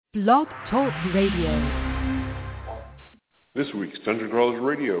Blog Talk Radio. This week's Dungeon Crawlers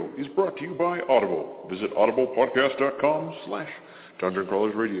Radio is brought to you by Audible. Visit audiblepodcast.com/Dungeon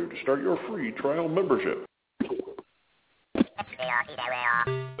Crawlers Radio to start your free trial membership.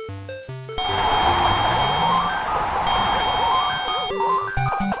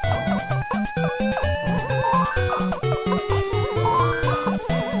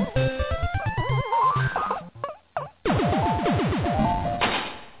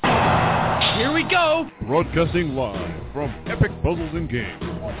 Here we go! Broadcasting live from Epic Puzzles and Games.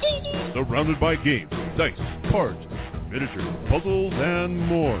 Surrounded by games, dice, cards, miniatures, puzzles, and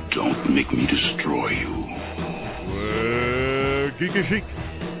more. Don't make me destroy you. Where Geek is Chic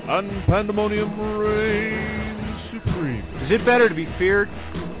and Pandemonium reigns supreme. Is it better to be feared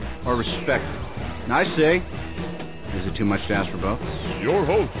or respected? And I say, is it too much to ask for both? Your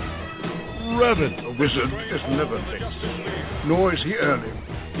host, Revan. A wizard is never late, nor is he early.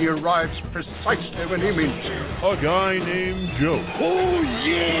 He arrives precisely when he means to. A guy named Joe. Oh,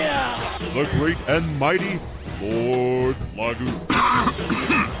 yeah! The great and mighty Lord Lagu.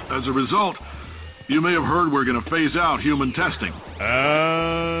 As a result, you may have heard we're going to phase out human testing.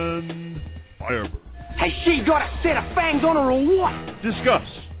 And Firebird. Has she got a set of fangs on her or what? Discuss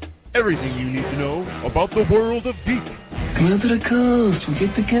everything you need to know about the world of geek. Come out to the coast, we'll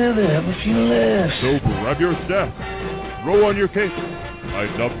get together, have a few laughs. So grab your staff, throw on your cape,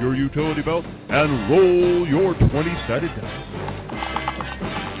 tighten up your utility belt, and roll your 20-sided dice.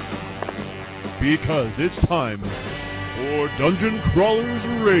 Because it's time for Dungeon Crawlers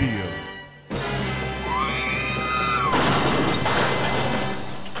Radio.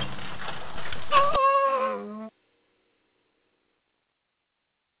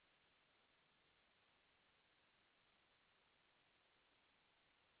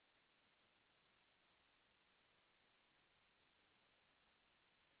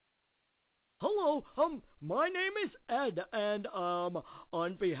 Hello, my name is Ed, and,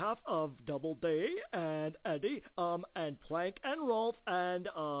 on behalf of Doubleday and Eddie, and Plank and Rolf, and,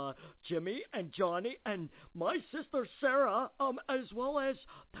 Jimmy and Johnny, and my sister Sarah, as well as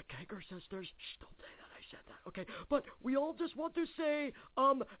the Kager sisters. Shh, don't say that I said that, okay? But we all just want to say,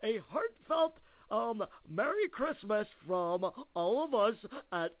 a heartfelt, Merry Christmas from all of us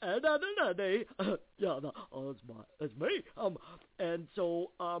at Ed, Ed, and Eddie. It's me. And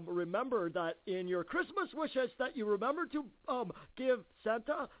so, remember that in your Christmas wishes that you remember to, give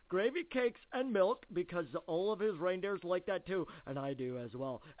Santa gravy cakes and milk, because all of his reindeers like that too, and I do as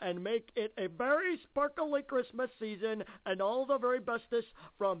well. And make it a very sparkly Christmas season, and all the very bestest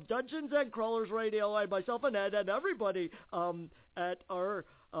from Dungeons and Crawlers Radio, and myself and Ed, and everybody, at our,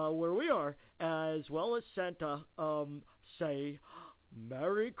 where we are, as well as Santa, say,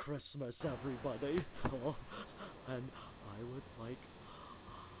 Merry Christmas, everybody. And I would like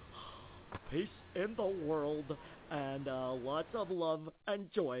peace in the world, and lots of love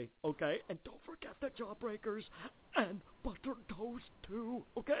and joy, okay? And don't forget the Jawbreakers and buttered toast, too,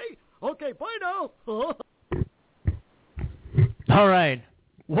 okay? Okay, bye now! All right.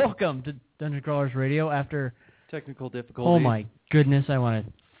 Welcome to Dungeon Crawlers Radio after technical difficulties. Oh, my goodness, I want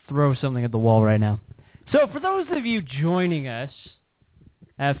to throw something at the wall right now. So for those of you joining us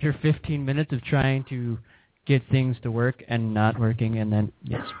after 15 minutes of trying to get things to work and not working, and then,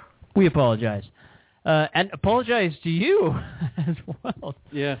 yes, we apologize. And apologize to you as well.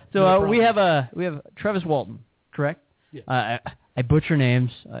 Yeah. So no we have Travis Walton, correct? Yeah. I butcher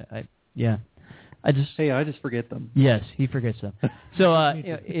names. I just forget them. Yes, he forgets them. So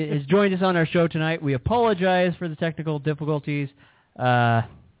has joined us on our show tonight. We apologize for the technical difficulties.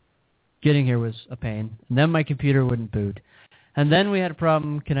 Getting here was a pain. And then my computer wouldn't boot. And then we had a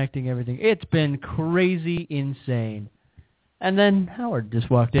problem connecting everything. It's been crazy insane. And then Howard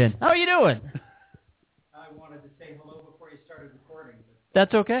just walked in. How are you doing? I wanted to say hello before you started recording. But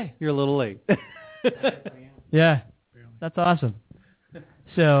that's okay. You're a little late. Yeah, that's awesome.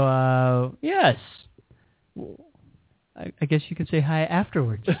 So, yes. I guess you could say hi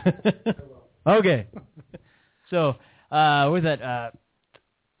afterwards. Okay. So, with that,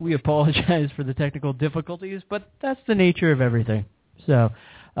 we apologize for the technical difficulties, but that's the nature of everything. So,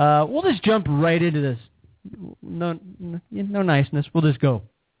 we'll just jump right into this. No niceness. We'll just go.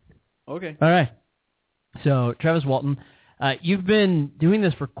 Okay. All right. So, Travis Walton, you've been doing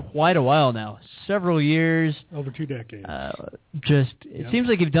this for quite a while now, several years. Over 2 decades. It seems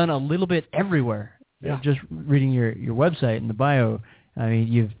like you've done a little bit everywhere. Yeah. Just reading your website and the bio, I mean,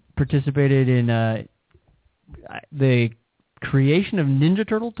 you've participated in the creation of Ninja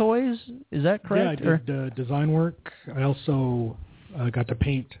Turtle toys. Is that correct? Yeah, I did design work. I also got to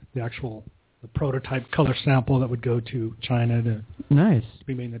paint the actual the prototype color sample that would go to China to Nice.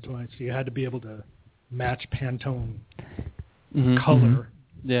 be made in the toy. So you had to be able to match Pantone Mm-hmm. color.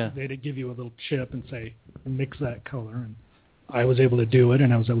 Yeah. They'd give you a little chip and say, mix that color. And I was able to do it,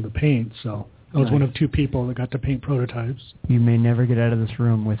 and I was able to paint. So I was one of 2 people that got to paint prototypes. You may never get out of this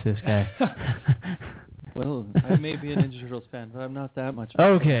room with this guy. Well, I may be a Ninja Turtles fan, but I'm not that much.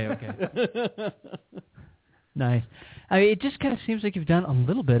 Okay. Nice. I mean, it just kind of seems like you've done a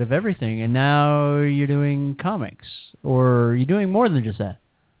little bit of everything, and now you're doing comics, or you're doing more than just that.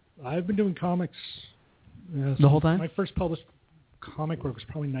 I've been doing comics the whole time. My first published comic work was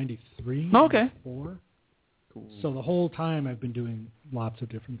probably 93. Oh, okay. 94. Cool. So the whole time I've been doing lots of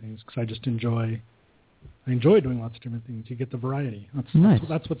different things because I just enjoy doing lots of different things. You get the variety.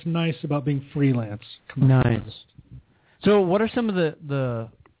 That's what's nice about being freelance. Nice. So what are some of the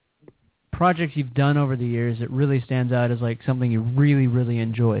projects you've done over the years that really stands out as like something you really, really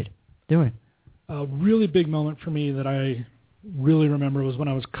enjoyed doing? A really big moment for me that I really remember was when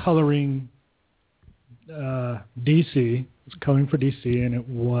I was coloring DC. I was coloring for DC, and it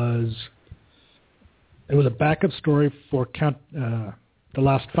was a backup story for the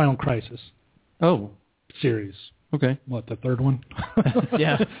last Final Crisis. Oh. Series. Okay. What, the third one?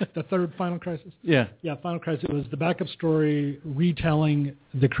 Yeah. The third Final Crisis? Yeah. Yeah, Final Crisis. It was the backup story retelling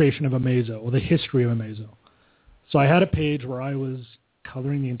the creation of Amazo, or the history of Amazo. So I had a page where I was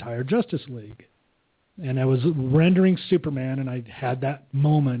coloring the entire Justice League. And I was rendering Superman, and I had that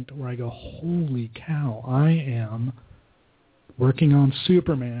moment where I go, holy cow, I am working on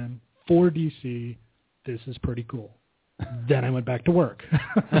Superman for DC. This is pretty cool. Then I went back to work.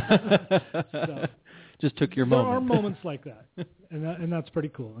 So, just took your moment. There are moments like that, and that's pretty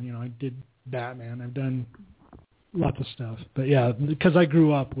cool. You know, I did Batman. I've done lots of stuff. But yeah, because I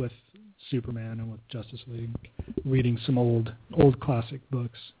grew up with Superman and with Justice League, reading some old classic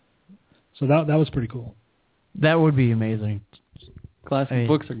books. So that was pretty cool. That would be amazing. Classic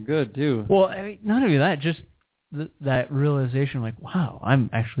books are good too. Well, I mean, not only that, just that realization, like, wow, I'm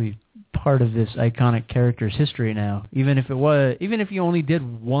actually part of this iconic character's history now. Even if you only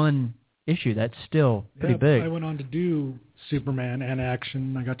did one issue, that's still pretty big. I went on to do Superman and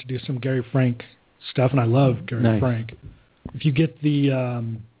action. I got to do some Gary Frank stuff, and I love Gary Frank. If you get the, of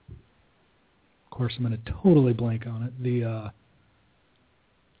course, I'm going to totally blank on it.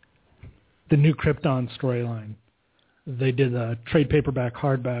 The new Krypton storyline. They did a trade paperback,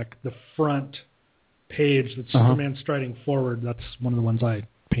 hardback. The front page that's Superman striding forward. That's one of the ones I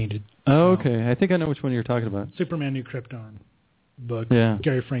painted. Oh, okay. I think I know which one you're talking about. Superman New Krypton book. Yeah.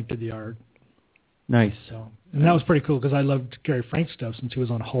 Gary Frank did the art. Nice. And that was pretty cool because I loved Gary Frank stuff since he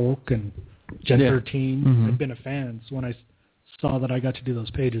was on Hulk and Gen 13. Mm-hmm. I've been a fan. So when I saw that I got to do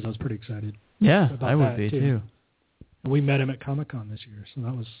those pages, I was pretty excited. Yeah, about I would that be too. And we met him at Comic-Con this year, so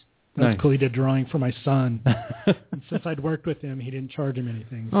that was nice. Cool. He did drawing for my son. And since I'd worked with him, he didn't charge him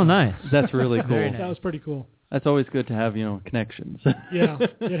anything. So. Oh, nice. That's really cool. Nice. That was pretty cool. That's always good to have, connections. Yeah,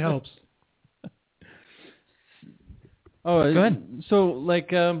 it helps. Oh, go ahead.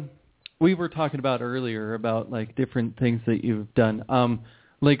 So, we were talking about earlier about different things that you've done.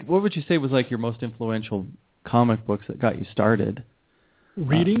 What would you say was your most influential comic books that got you started?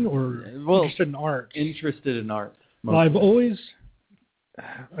 Reading or interested in art? Interested in art. Well,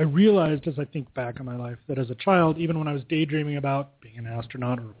 I realized as I think back on my life that as a child, even when I was daydreaming about being an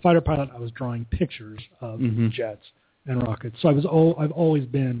astronaut or a fighter pilot, I was drawing pictures of jets and rockets. So I've always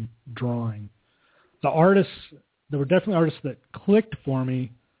been drawing. There were definitely artists that clicked for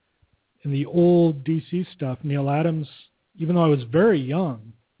me in the old DC stuff. Neil Adams, even though I was very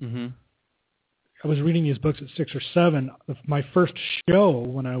young, I was reading these books at 6 or 7. My first show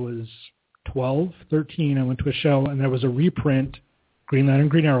when I was 12, 13, I went to a show and there was a reprint Green Lantern,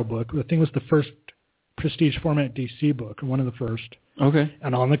 Green Arrow book. The thing was the first prestige format DC book, or one of the first. Okay.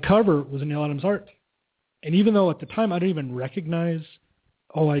 And on the cover was Neil Adams art. And even though at the time I didn't even recognize,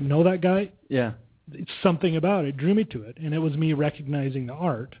 I know that guy. Yeah. It's something about it drew me to it, and it was me recognizing the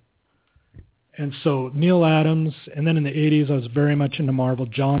art. And so Neil Adams, and then in the 80s I was very much into Marvel.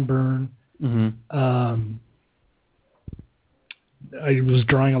 John Byrne. I was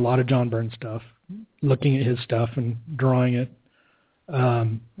drawing a lot of John Byrne stuff, looking at his stuff and drawing it.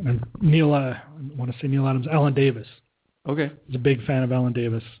 And I want to say Neil Adams, Alan Davis. Okay. I was a big fan of Alan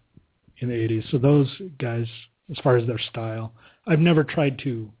Davis in the 80s. So those guys, as far as their style, I've never tried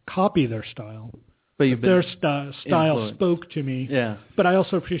to copy their style. But their style spoke to me. Yeah. But I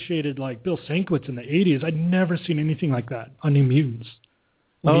also appreciated Bill Sienkiewicz in the 80s. I'd never seen anything like that on New Mutants.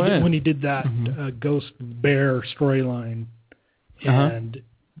 When he did that Ghost Bear storyline. And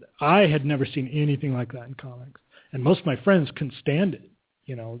I had never seen anything like that in comics. And most of my friends couldn't stand it.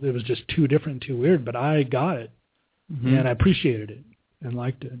 it was just too different, too weird, but I got it, and I appreciated it and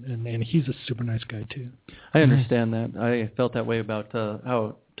liked it, and he's a super nice guy, too. I understand that. I felt that way about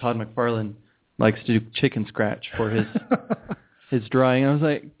how Todd McFarlane likes to do chicken scratch for his drawing. I was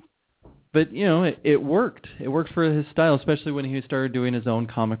like, but, it worked. It worked for his style, especially when he started doing his own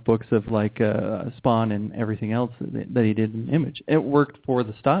comic books of, like, Spawn and everything else that he did in Image. It worked for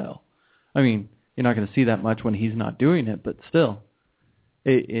the style. I mean, you're not going to see that much when he's not doing it, but still,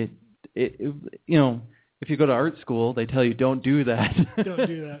 it if you go to art school, they tell you don't do that. Don't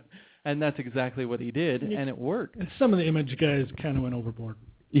do that. And that's exactly what he did, and it worked. And some of the Image guys kind of went overboard.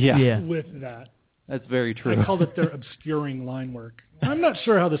 Yeah. With that. That's very true. I called it their obscuring line work. I'm not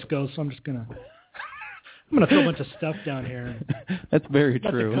sure how this goes, so I'm just gonna throw a bunch of stuff down here. That's very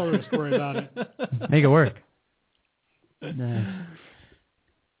let true. The colorist worry about it. Make it work. Nice.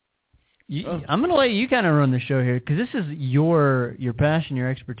 I'm going to let you kind of run the show here, because this is your passion, your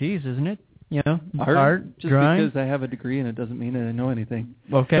expertise, isn't it? Art, just drawing. Because I have a degree and it doesn't mean that I know anything.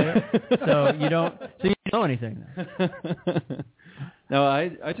 Okay. So you don't know anything. No,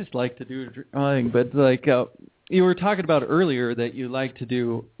 I just like to do drawing, but like you were talking about earlier that you like to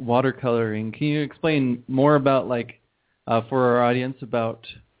do watercoloring. Can you explain more about for our audience about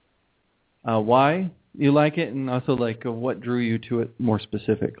why you like it, and also what drew you to it more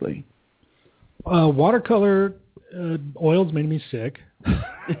specifically? Watercolor oils made me sick.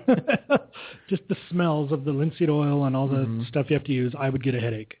 Just the smells of the linseed oil and all the stuff you have to use, I would get a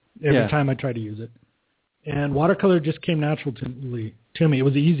headache every time I tried to use it. And watercolor just came naturally to me. It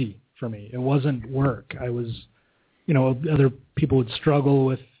was easy for me. It wasn't work. I was, other people would struggle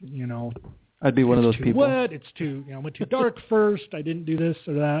with, I'd be one of those people. Wet, it's too, went too dark first. I didn't do this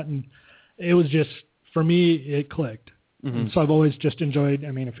or that. And it was just, for me, it clicked. And so I've always just enjoyed,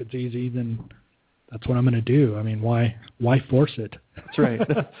 if it's easy, then that's what I'm going to do. Why force it? That's right.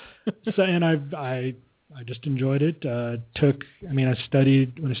 And I just enjoyed it. When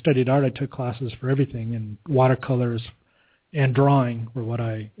I studied art, I took classes for everything, and watercolors and drawing were what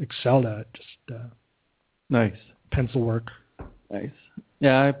I excelled at. Just nice pencil work. Nice.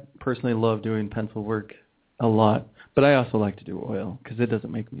 Yeah, I personally love doing pencil work a lot, but I also like to do oil because it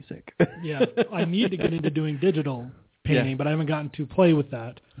doesn't make me sick. Yeah, I need to get into doing digital painting, but I haven't gotten to play with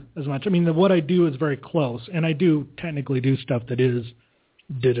that as much. What I do is very close, and I do technically do stuff that is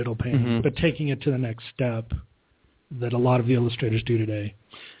digital painting, but taking it to the next step that a lot of the illustrators do today,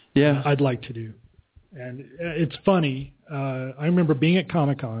 I'd like to do. And it's funny. I remember being at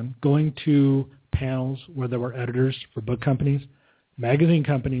Comic-Con, going to panels where there were editors for book companies, magazine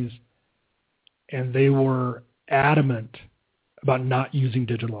companies, and they were adamant about not using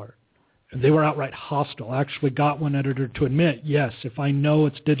digital art. And they were outright hostile. I actually got one editor to admit, yes, if I know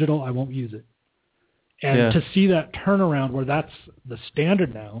it's digital, I won't use it. And to see that turnaround where that's the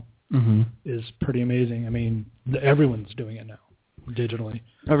standard now is pretty amazing. Everyone's doing it now, digitally.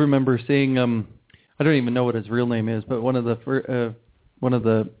 I remember seeing, I don't even know what his real name is, but one of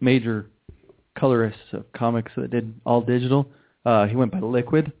the major colorists of comics that did all digital, he went by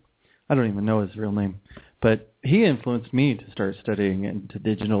Liquid. I don't even know his real name. But he influenced me to start studying into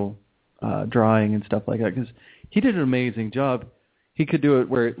digital drawing and stuff like that, because he did an amazing job. He could do it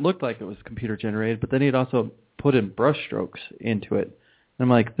where it looked like it was computer generated, but then he'd also put in brush strokes into it. And I'm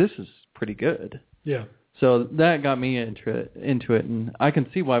like, this is pretty good. Yeah. So that got me into it, and I can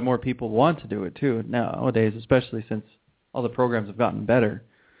see why more people want to do it too nowadays, especially since all the programs have gotten better.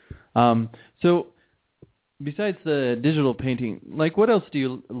 So besides the digital painting, what else do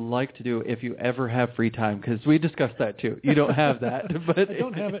you like to do if you ever have free time? Because we discussed that too. You don't have that. But I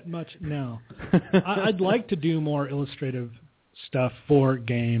don't have it much now. I'd like to do more illustrative stuff for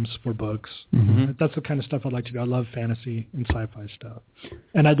games, for books. That's the kind of stuff I'd like to do. I love fantasy and sci-fi stuff.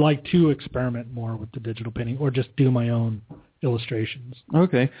 And I'd like to experiment more with the digital painting or just do my own illustrations.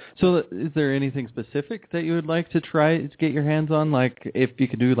 Okay. So is there anything specific that you would like to try to get your hands on? If you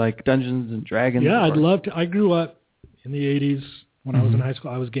could do Dungeons and Dragons? Yeah, I'd love to. I grew up in the 80s when I was in high school.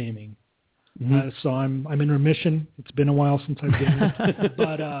 I was gaming. So I'm in remission. It's been a while since I've gamed,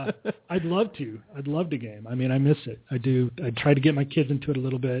 but I'd love to. I'd love to game. I miss it. I do. I try to get my kids into it a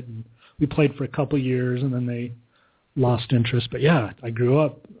little bit, and we played for a couple of years, and then they lost interest. But yeah, I grew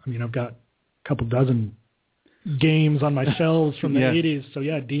up. I've got a couple dozen games on my shelves from the 80s. So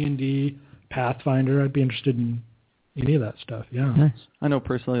yeah, D&D, Pathfinder. I'd be interested in any of that stuff. Yeah. Nice. I know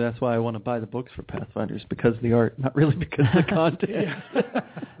personally that's why I want to buy the books for Pathfinders, because of the art, not really because of the content.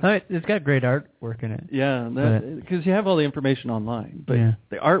 It's got great artwork in it. Yeah, because you have all the information online, but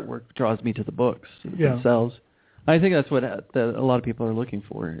the artwork draws me to the books themselves. I think that's what a lot of people are looking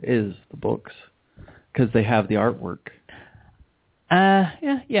for, is the books, because they have the artwork.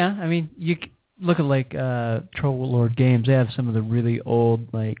 Yeah. I mean, you look at like Troll Lord Games. They have some of the really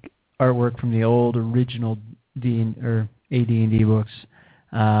old like artwork from the old original AD&D books.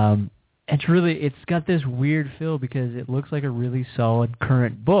 It's got this weird feel because it looks like a really solid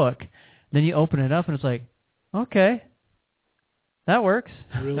current book. Then you open it up and it's like, okay, that works.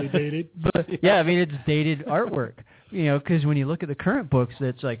 Really dated. But yeah, I mean it's dated artwork. Because when you look at the current books,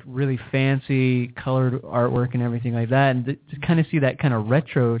 that's like really fancy colored artwork and everything like that, and to kind of see that kind of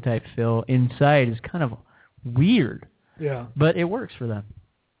retro type feel inside is kind of weird. Yeah. But it works for them.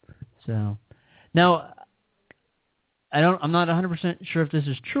 So now, I'm not 100% sure if this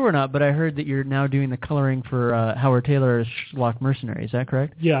is true or not, but I heard that you're now doing the coloring for Howard Taylor's Schlock Mercenary. Is that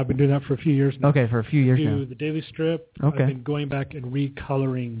correct? Yeah, I've been doing that for a few years now. Okay, for a few years now. I do the daily strip. Okay. I've been going back and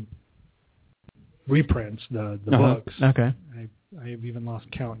recoloring reprints, the books. Okay. I've even lost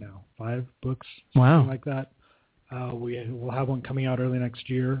count now. 5 books, wow, something like that. We'll have one coming out early next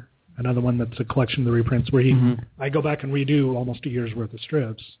year. Another one that's a collection of the reprints where I go back and redo almost a year's worth of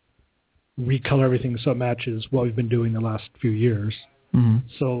strips, recolor everything so it matches what we've been doing the last few years. Mm-hmm.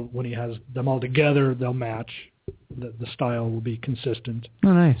 So when he has them all together, they'll match. The style will be consistent.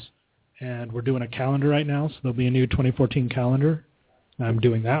 Oh, nice. And we're doing a calendar right now, so there'll be a new 2014 calendar. I'm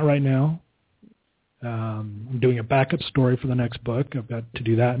doing that right now. I'm doing a backup story for the next book. I've got to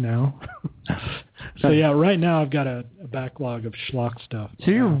do that now. So yeah, right now I've got a backlog of schlock stuff. So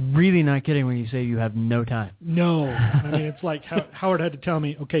you're really not kidding when you say you have no time. No. I mean, it's like Howard had to tell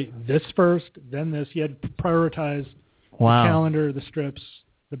me, okay, this first, then this. He had to prioritize the calendar, the strips,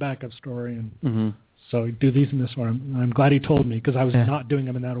 the backup story. And so do these in this order. I'm glad he told me because I was not doing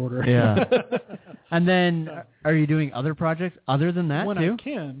them in that order. Yeah. And then are you doing other projects other than that when too? I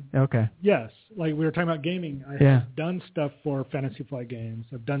can. Okay. Yes. Like we were talking about gaming. I have done stuff for Fantasy Flight Games.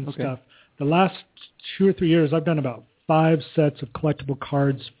 I've done stuff. The last 2 or 3 years, I've done about 5 sets of collectible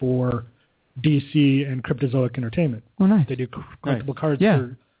cards for DC and Cryptozoic Entertainment. Oh, nice. They do collectible cards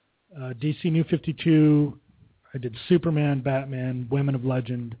for DC New 52. I did Superman, Batman, Women of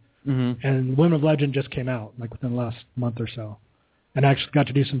Legend. And Women of Legend just came out like within the last month or so. And I actually got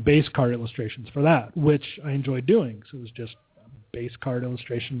to do some base card illustrations for that, which I enjoyed doing. So it was just a base card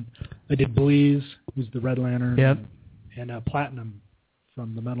illustration. I did Bleeze, who's the Red Lantern, and Platinum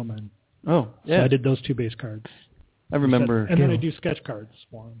from the Metal Men. Oh, yeah. So I did those 2 base cards. I remember. And then I do sketch cards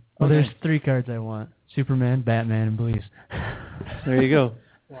for them. Oh, there's 3 cards I want. Superman, Batman, and Bleeze. There you go.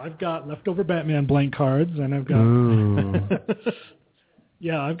 Well, I've got leftover Batman blank cards, and I've got...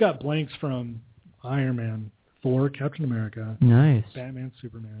 Yeah, I've got blanks from Iron Man, Thor, Captain America, nice, Batman,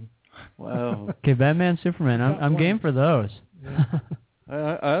 Superman. Wow. Okay, Batman, Superman. I'm game for those. Yeah.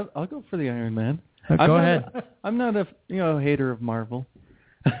 I'll go for the Iron Man. Go ahead. I'm not a hater of Marvel.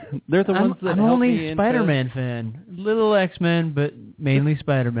 They're the ones that I'm help only me Spider-Man fan. Little X-Men, but mainly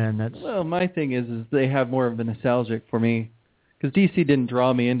Spider-Man. That's my thing is they have more of a nostalgic for me. Because DC didn't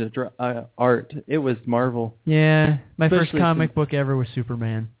draw me into art. It was Marvel. Yeah. My first comic book ever was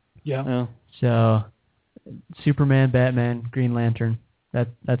Superman. Yeah. Oh. So, Superman, Batman, Green Lantern.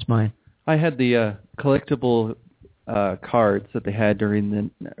 That's mine. I had the collectible cards that they had during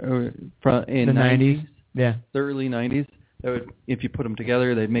the 90s. Yeah. The early 90s. If you put them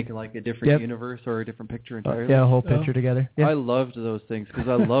together, they'd make it like a different universe or a different picture entirely. Yeah, a whole picture together. Yeah. I loved those things because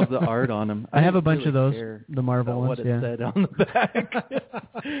I love the art on them. I have a bunch of those, the Marvel ones. What it said on the back.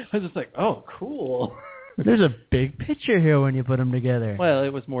 I was just like, oh, cool. There's a big picture here when you put them together. Well,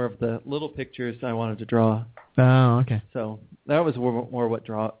 it was more of the little pictures I wanted to draw. Oh, okay. So that was more what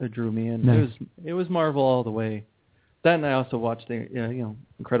drew me in. Nice. It was Marvel all the way. That, and I also watched the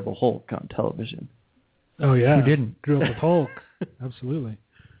Incredible Hulk on television. Oh, yeah. Who didn't? Grew up with Hulk. Absolutely.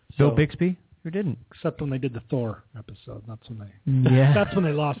 Bill Bixby? Who didn't? Except when they did the Thor episode. That's when that's when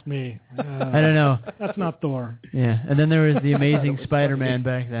they lost me. I don't know. That's not Thor. Yeah. And then there was the Amazing Spider-Man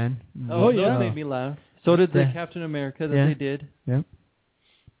back then. Oh, yeah. That made me laugh. So did the Captain America that they did. Yep.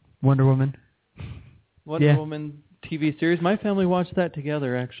 Wonder Woman. Wonder Woman TV series. My family watched that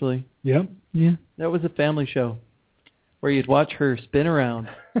together, actually. Yep. Yeah. That was a family show where you'd watch her spin around.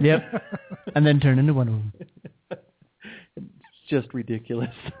 Yep. And then turn into Wonder Woman. It's just ridiculous.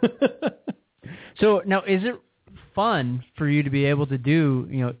 So now, is it fun for you to be able to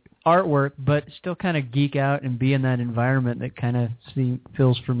do, artwork, but still kind of geek out and be in that environment that kind of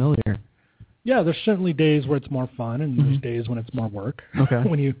feels familiar? Yeah, there's certainly days where it's more fun, and there's days when it's more work. Okay.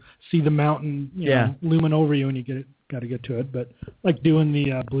 When you see the mountain, looming over you, and you got to get to it. But like doing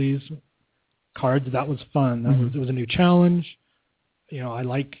the Bleeze cards, that was fun. It was a new challenge. I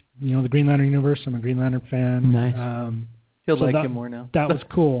like the Green Lantern universe. I'm a Green Lantern fan. Nice. He'll So like that, you more now. That was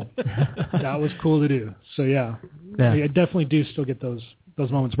cool. That was cool to do. So yeah. I definitely do still get those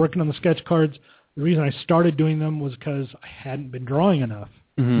moments. Working on the sketch cards, the reason I started doing them was because I hadn't been drawing enough.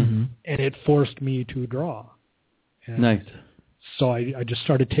 Mm-hmm. And it forced me to draw. And nice. So I just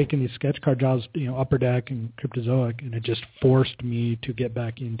started taking these sketch card jobs, Upper Deck and Cryptozoic, and it just forced me to get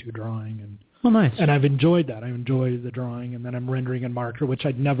back into drawing. And oh, nice. And I've enjoyed that. I enjoy the drawing, and then I'm rendering in marker, which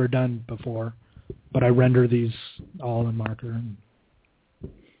I'd never done before. But I render these all in marker.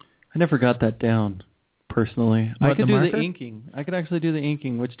 I never got that down, personally. What, I could the do marker? the inking. I could actually do the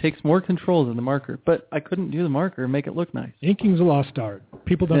inking, which takes more control than the marker. But I couldn't do the marker and make it look nice. Inking's a lost art.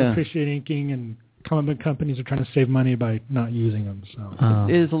 People don't appreciate inking, and comic book companies are trying to save money by not using them. So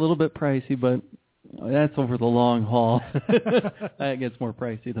It is a little bit pricey, but that's over the long haul. That gets more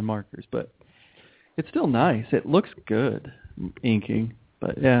pricey than markers, but it's still nice. It looks good, inking.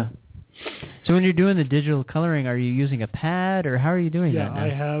 But yeah. So when you're doing the digital coloring, are you using a pad, or how are you doing that now? I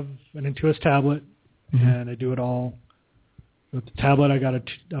have an Intuos tablet, and I do it all with the tablet. I got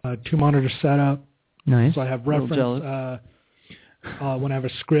a two-monitor setup. Nice. So I have reference. When I have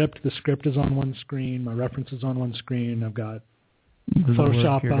a script, the script is on one screen. My reference is on one screen. I've got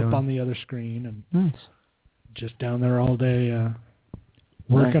Photoshop up on the other screen, and just down there all day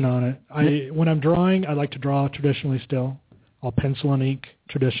working on it. When I'm drawing, I like to draw traditionally still. I'll pencil and ink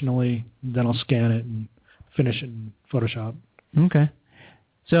traditionally, then I'll scan it and finish it in Photoshop. Okay.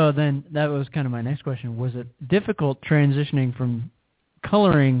 So then that was kind of my next question. Was it difficult transitioning from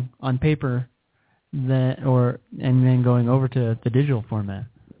coloring on paper and then going over to the digital format?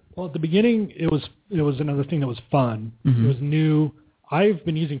 Well, at the beginning, it was another thing that was fun. Mm-hmm. It was new. I've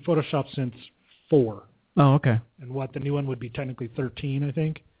been using Photoshop since 4. Oh, okay. And the new one would be technically 13, I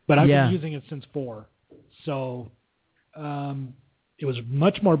think. But I've been using it since 4. So it was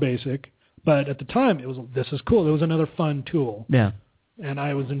much more basic. But at the time, this is cool. It was another fun tool. Yeah. And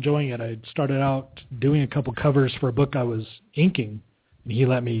I was enjoying it. I started out doing a couple covers for a book I was inking, and he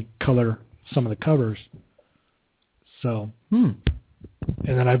let me color some of the covers. So, and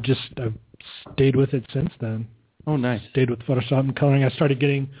then I've stayed with it since then. Oh, nice. Stayed with Photoshop and coloring. I started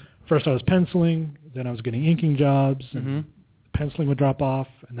first I was penciling, then I was getting inking jobs, and penciling would drop off,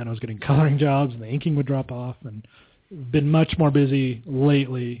 and then I was getting coloring jobs, and the inking would drop off, and been much more busy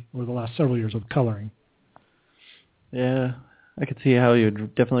lately over the last several years with coloring. Yeah, I could see how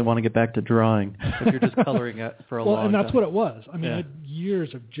you'd definitely want to get back to drawing if you're just coloring it for a long time. Well, and that's what it was. I mean, I had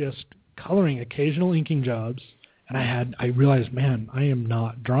years of just coloring, occasional inking jobs, and I realized, man, I am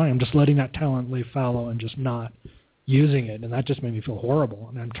not drawing. I'm just letting that talent lay fallow and just not using it, and that just made me feel horrible.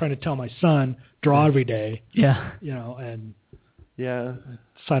 And I'm trying to tell my son, draw every day. Yeah. And I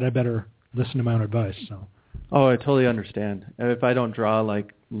decided I better listen to my own advice. So. Oh, I totally understand. If I don't draw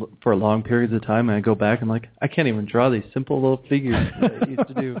for long periods of time and I go back, I'm like, I can't even draw these simple little figures that I used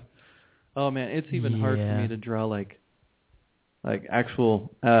to do. Oh man, it's even hard for me to draw like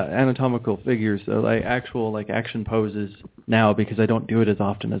actual anatomical figures, so actual action poses now, because I don't do it as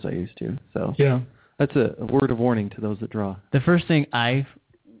often as I used to. So that's a word of warning to those that draw. The first thing I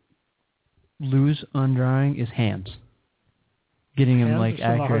lose on drawing is hands. Getting them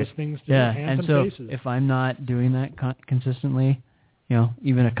accurate. Hands and so faces. If I'm not doing that consistently,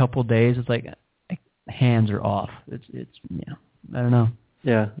 even a couple days, it's like hands are off. It's I don't know.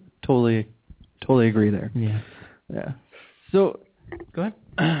 Yeah, totally agree there. Yeah. So, go ahead.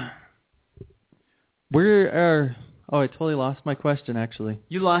 I totally lost my question, actually.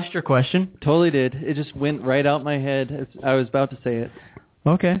 You lost your question? Totally did. It just went right out my head. I was about to say it.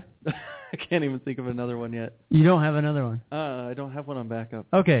 Okay. I can't even think of another one yet. You don't have another one? I don't have one on backup.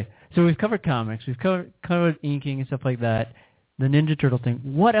 Okay. So we've covered comics. We've covered inking and stuff like that. The Ninja Turtle thing.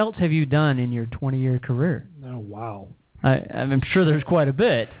 What else have you done in your 20-year career? Oh, wow. I'm sure there's quite a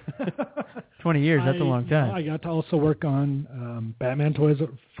bit. 20 years, that's a long time. I got to also work on Batman toys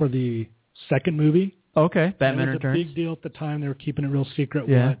for the second movie. Okay, Batman Returns. It was a big deal at the time. They were keeping it real secret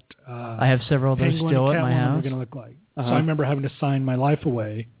what I have several of those still at my house. Were going to look like. So I remember having to sign my life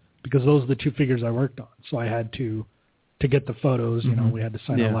away because those are the 2 figures I worked on. So I had to get the photos, we had to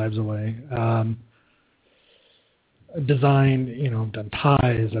sign our lives away. Designed, I've done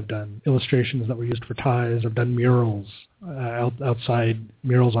ties, I've done illustrations that were used for ties, I've done murals, outside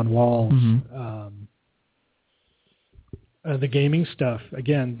murals on walls. The gaming stuff,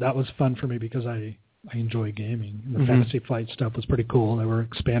 again, that was fun for me because I enjoy gaming. The Fantasy Flight stuff was pretty cool. There were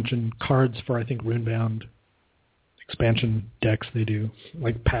expansion cards for, I think, Runebound expansion decks they do,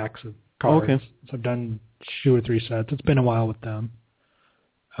 like packs of cards. Okay. So I've done 2 or 3 sets. It's been a while with them.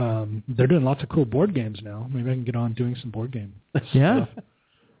 They're doing lots of cool board games now. Maybe I can get on doing some board game stuff.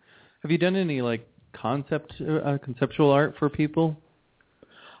 Have you done any conceptual art for people?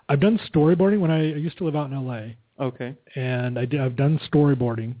 I've done storyboarding when I used to live out in L.A. Okay. And I've done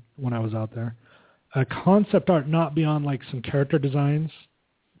storyboarding when I was out there. Concept art, not beyond like some character designs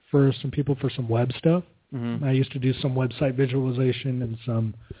for some people for some web stuff. Mm-hmm. I used to do some website visualization and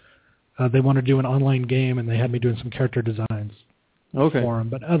some. They wanted to do an online game, and they had me doing some character designs for them.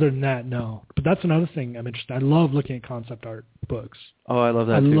 But other than that, no. But that's another thing I'm interested. I love looking at concept art books. Oh, I love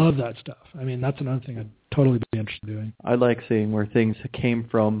that. I too. love that stuff. I mean, that's another thing I'd totally be interested in doing. I like seeing where things came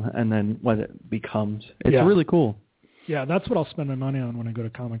from and then what it becomes. It's Yeah. really cool. Yeah, that's what I'll spend my money on when I go to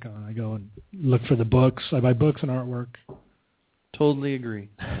Comic-Con. I go and look for the books. I buy books and artwork. Totally agree.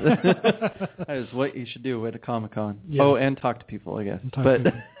 That is what you should do at a Comic-Con. Yeah. Oh, and talk to people, I guess.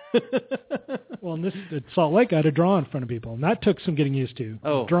 Well, in at Salt Lake, I had to draw in front of people, and that took some getting used to.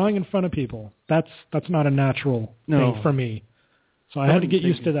 Oh. Drawing in front of people, that's not a natural thing for me. So I had to get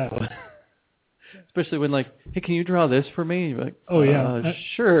used to that. Especially when like, hey, can you draw this for me? You're like, oh, yeah.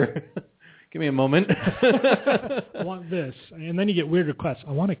 Sure. Give me a moment. I want this. And then you get weird requests.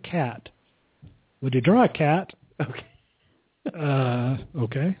 I want a cat. Would you draw a cat? Okay.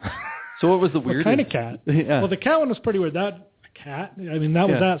 Okay. So what was the weirdest? What kind of cat? Yeah. Well, the cat one was pretty weird. That cat? I mean, that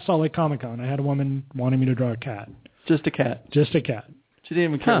was at Salt Lake Comic-Con. I had a woman wanting me to draw a cat. Just a cat? Just a cat. She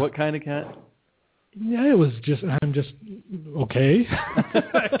didn't even care what kind of cat? Yeah, it was just, okay.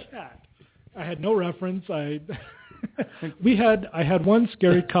 A cat. I had no reference. I had one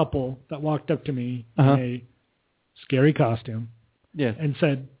scary couple that walked up to me in a scary costume. Yes. And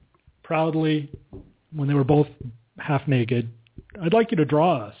said proudly, when they were both half naked, I'd like you to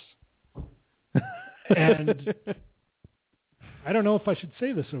draw us. And I don't know if I should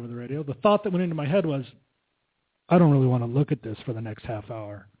say this over the radio. The thought that went into my head was, I don't really want to look at this for the next half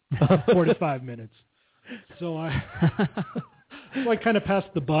hour, 45 minutes. So I kind of passed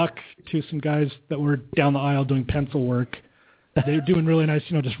the buck to some guys that were down the aisle doing pencil work. They were doing really nice,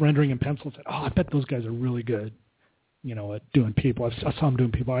 just rendering in pencil. I said, I bet those guys are really good, at doing people. I saw them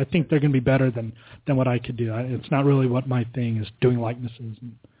doing people. I think they're going to be better than what I could do. It's not really what my thing is, doing likenesses.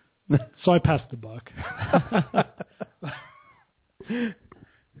 So I passed the buck.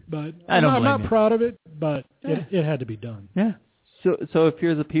 But I'm not proud of it, but it had to be done. Yeah. So if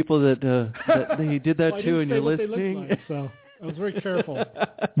you're the people that they did that well, to and you're listening, like, so I was very careful.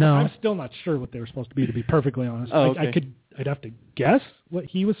 No, I'm still not sure what they were supposed to be perfectly honest. Oh, okay. I'd have to guess what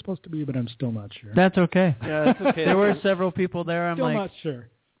he was supposed to be, but I'm still not sure. That's okay. Yeah, that's okay. There were several people there. I'm still like, not sure.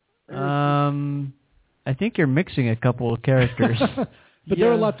 I think you're mixing a couple of characters. But there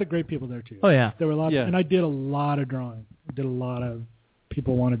were lots of great people there too. Oh yeah, there were lots, and I did a lot of drawing. I did a lot of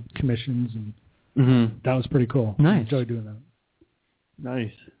people wanted commissions, and that was pretty cool. Nice. I enjoyed doing that.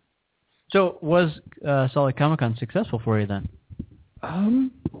 Nice. So was Salt Lake Comic-Con successful for you then?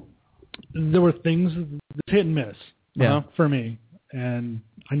 There were things hit and miss for me, and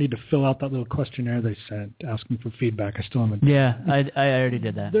I need to fill out that little questionnaire they sent asking for feedback. I still haven't. Yeah, I already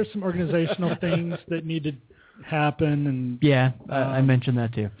did that. There's some organizational things that need to happen, and I mentioned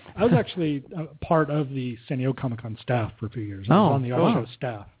that too. I was actually part of the San Diego Comic-Con staff for a few years. I was on the art show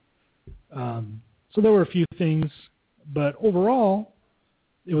staff. So there were a few things, but overall,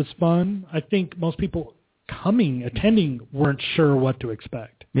 it was fun. I think most people attending, weren't sure what to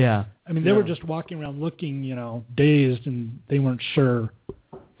expect. Yeah. I mean, they were just walking around looking, dazed, and they weren't sure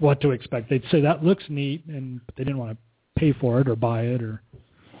what to expect. They'd say, that looks neat, and they didn't want to pay for it or buy it. Or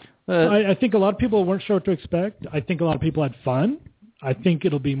I think a lot of people weren't sure what to expect. I think a lot of people had fun. I think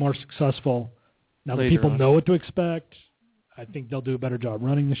it'll be more successful now that people know what to expect. I think they'll do a better job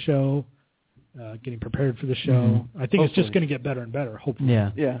running the show, getting prepared for the show. I think it's just going to get better and better, hopefully.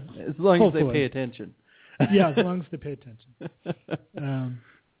 Yeah, as long as they pay attention. Yeah, as long as they pay attention.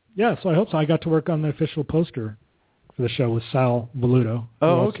 So I hope so. I got to work on the official poster for the show with Sal Voluto.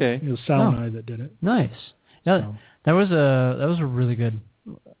 Oh, okay. It was Sal and I that did it. Nice. Yeah, that was a really good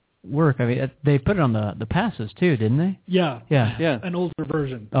work. I mean, they put it on the passes too, didn't they? Yeah. An older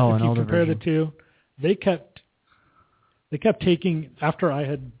version. Oh, if an older version. If you compare the two, they kept taking, after I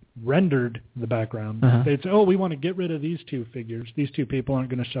had rendered the background, they'd say, we want to get rid of these two figures. These two people aren't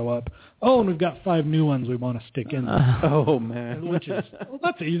going to show up. And we've got 5 new ones we want to stick in there. Oh, man. Which is,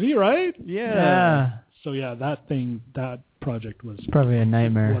 that's easy, right? Yeah. So, that project was probably a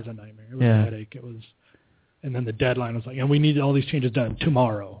nightmare. It was a nightmare. It was a headache. It was, and then the deadline was like, and we need all these changes done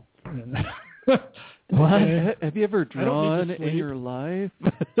tomorrow. What? Have you ever drawn in your life?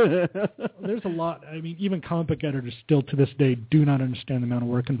 There's a lot. I mean, even comic book editors still to this day do not understand the amount of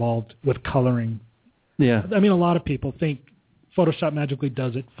work involved with coloring. Yeah. I mean, a lot of people think Photoshop magically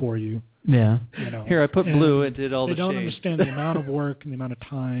does it for you. Yeah. Here, I put blue and did all the shades. They don't understand the amount of work and the amount of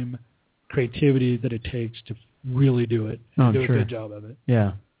time creativity that it takes to really do it and do a good job of it.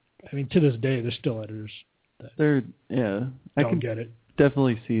 Yeah. I mean, to this day, there's still editors that I can get it.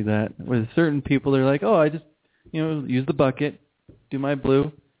 Definitely see that. With certain people, they're like, oh, I just, use the bucket, do my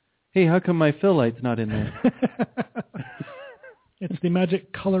blue. Hey, how come my fill light's not in there? It's the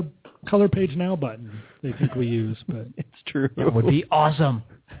magic color page now button they think we use, but it's true. It would be awesome.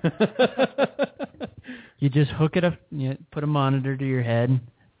 You just hook it up, put a monitor to your head,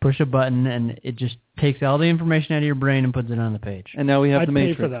 push a button, and it just takes all the information out of your brain and puts it on the page. And now we have the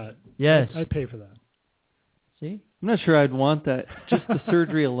Matrix. I'd pay for that. Yes. I'd pay for that. See? I'm not sure I'd want that. Just the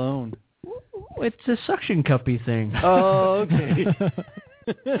surgery alone. It's a suction cuppy thing. Oh, okay.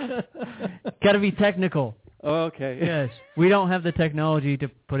 Got to be technical. Oh, okay. Yes. We don't have the technology to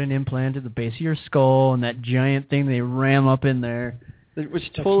put an implant at the base of your skull and that giant thing they ram up in there.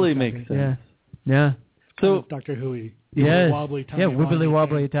 Which totally makes sense. Yeah. So Dr. Hooey. Yes. Wobbly, wibbly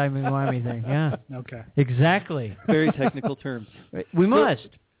wobbly timey wimey thing. Yeah. Okay. Exactly. Very technical terms. We must.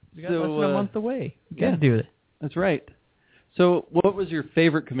 We got less than a month away. We got to do it. That's right. So, what was your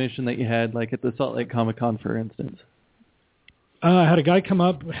favorite commission that you had, like at the Salt Lake Comic-Con, for instance? I had a guy come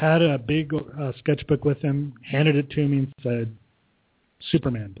up, had a big sketchbook with him, handed it to me, and said,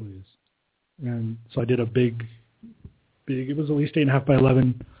 "Superman, please." And so I did a big. It was at least 8.5 by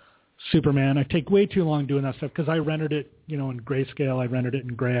 11 Superman. I take way too long doing that stuff because I rendered it, in grayscale. I rendered it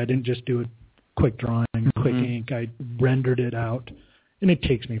in gray. I didn't just do a quick drawing, quick ink. I rendered it out, and it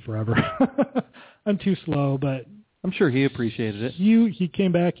takes me forever. I'm too slow, but I'm sure he appreciated it. He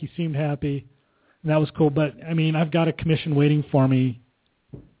came back. He seemed happy, and that was cool. But I mean, I've got a commission waiting for me.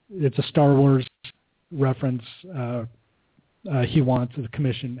 It's a Star Wars reference. He wants as a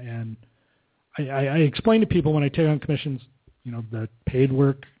commission, and I explain to people when I take on commissions, the paid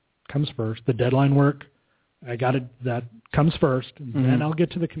work comes first, the deadline work, I got it, that comes first, and then I'll get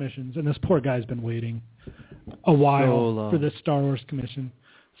to the commissions. And this poor guy's been waiting a while for this Star Wars commission.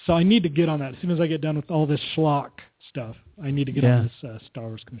 So I need to get on that. As soon as I get done with all this schlock stuff, I need to get on this Star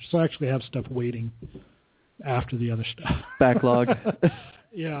Wars commission. So I actually have stuff waiting after the other stuff. Backlog.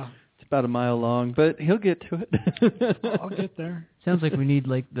 Yeah. It's about a mile long, but he'll get to it. I'll get there. Sounds like we need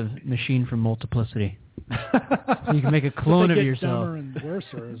like the machine from Multiplicity. So you can make a clone of yourself. Dumber and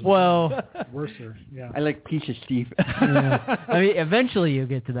worser as well. Worser, yeah. I like Piece of Steve. Yeah. I mean, eventually you'll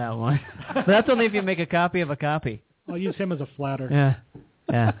get to that one. But that's only if you make a copy of a copy. I'll use him as a flatter. Yeah.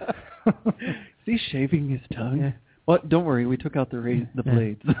 Yeah. Is he shaving his tongue? Yeah. Well, don't worry. We took out the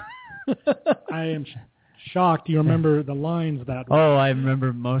blades. I am shocked. You remember the lines that way. Oh, I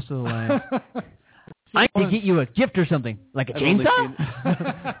remember most of the lines. I need to get you a gift or something, like a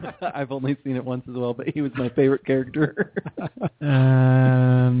chainsaw? I've only seen it once as well, but he was my favorite character.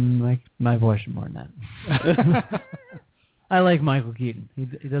 My voice is more than that. I like Michael Keaton. He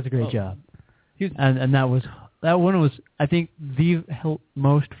does a great job. And that one was, I think, the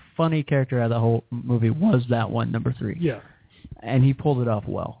most funny character out of the whole movie was that one, number 3. Yeah. And he pulled it off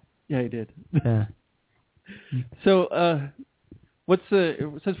well. Yeah, he did. Yeah. So,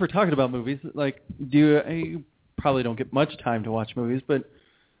 since we're talking about movies, like, you probably don't get much time to watch movies, but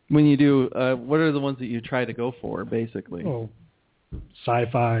when you do, what are the ones that you try to go for, basically? Oh,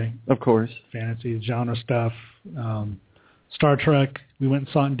 sci-fi. Of course. Fantasy, genre stuff. Star Trek, we went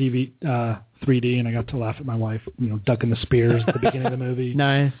and saw it in 3D, and I got to laugh at my wife, ducking the spears at the beginning of the movie.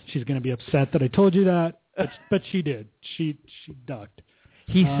 Nice. She's going to be upset that I told you that, but she did. She ducked.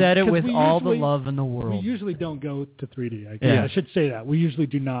 He said it with all the love in the world. We usually don't go to 3D. I should say that. We usually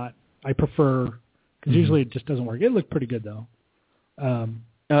do not. I prefer, because usually it just doesn't work. It looked pretty good, though. I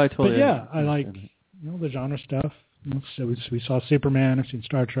totally. But yeah, I like the genre stuff. So we saw Superman. I've seen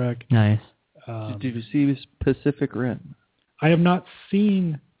Star Trek. Nice. Did you see Pacific Rim? I have not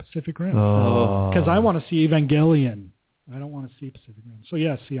seen Pacific Rim because I want to see Evangelion. I don't want to see Pacific Rim. So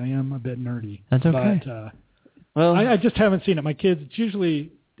yeah, see, I am a bit nerdy. That's okay. But, well, I just haven't seen it. My kids, it's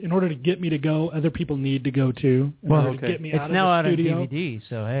usually, in order to get me to go, other people need to go too. To get me it's out now of the out studio. on DVD,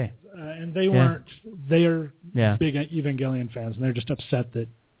 so hey. And they weren't. They are big Evangelion fans, and they're just upset that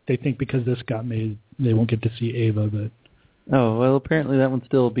they think because this got made, they won't get to see Ava. But oh well, apparently that one's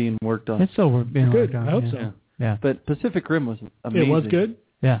still being worked on. It's still being worked on. I hope so. Yeah. But Pacific Rim was amazing. It was good.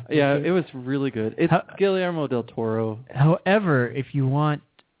 Yeah. Yeah, it was really good. It's Guillermo del Toro. However, if you want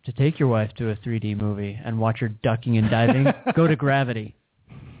to take your wife to a 3D movie and watch her ducking and diving, go to Gravity.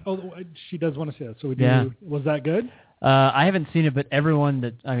 Oh, she does want to see that. So we do. Yeah. Was that good? I haven't seen it, but everyone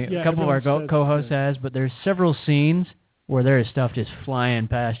a couple of our co-hosts has, but there's several scenes where there is stuff just flying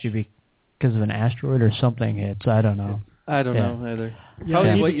past you because of an asteroid or something hits. I don't know. I don't know either. Yeah,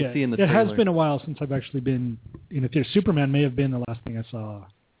 probably what you see in the trailer. It has been a while since I've actually been in a theater. Superman may have been the last thing I saw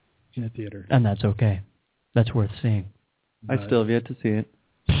in a theater. And that's okay. That's worth seeing. I still have yet to see it.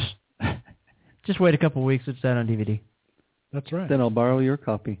 Just wait a couple weeks. It's out on DVD. That's right. Then I'll borrow your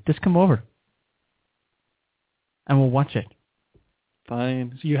copy. Just come over. And we'll watch it.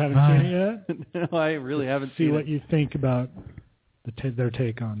 Fine. So you haven't seen it yet? No, I really haven't See seen what it. you think about their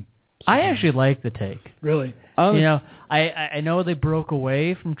take on. I actually like the take. Really? I know they broke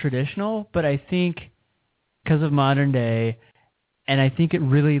away from traditional, but I think because of modern day, and I think it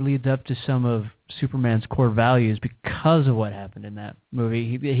really leads up to some of Superman's core values because of what happened in that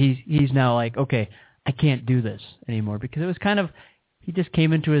movie. He's now like, okay, I can't do this anymore because it was kind of, he just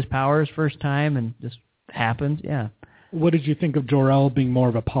came into his powers first time and just happened. Yeah. What did you think of Jor-El being more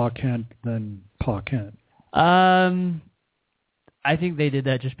of a Pa Kent than Pa Kent? I think they did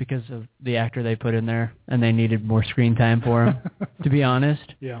that just because of the actor they put in there, and they needed more screen time for him, to be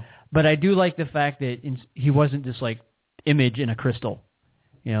honest. Yeah. But I do like the fact that he wasn't just like image in a crystal.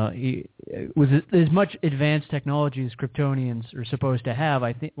 You know, with as much advanced technology as Kryptonians are supposed to have,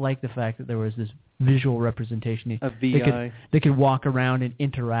 I like the fact that there was this visual representation. A VI. They could walk around and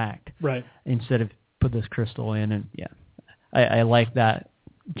interact. Right. Instead of put this crystal in, and yeah, I like that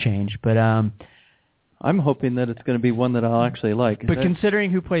change. But I'm hoping that it's going to be one that I'll actually like. But considering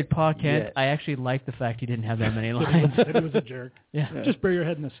who played Pa Kent, Yes. I actually like the fact he didn't have that many lines. He was a jerk. Yeah. Just bury your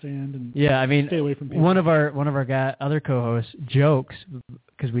head in the stand and I mean, stay away from people. one of our other co-hosts jokes,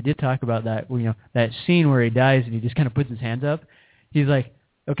 because we did talk about that. You know, that scene where he dies and he just kind of puts his hands up. He's like,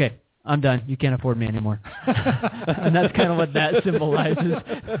 "Okay, I'm done. You can't afford me anymore." And that's kind of what that symbolizes.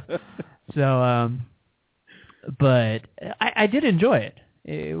 So, but I did enjoy it.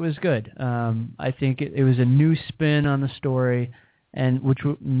 It was good. I think it was a new spin on the story, and which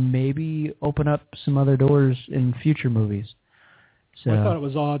would maybe open up some other doors in future movies. So I thought it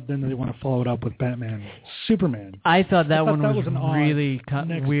was odd then that they want to follow it up with Batman, Superman. I thought that one was an odd really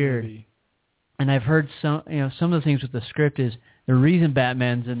weird. movie. And I've heard some of the things with the script is the reason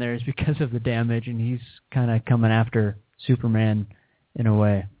Batman's in there is because of the damage, and he's kind of coming after Superman in a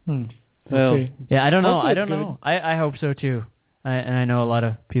way. Well, yeah, I don't know. Hopefully I don't it's know. I hope so too. And I know a lot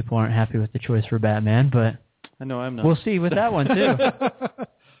of people aren't happy with the choice for Batman, but I know I'm not. We'll see with that one too.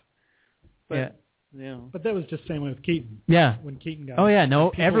 But, yeah. But that was just the same way with Keaton. Yeah. When Keaton got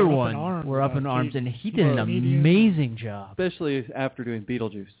everyone were up in arms, and he did an amazing job. Especially after doing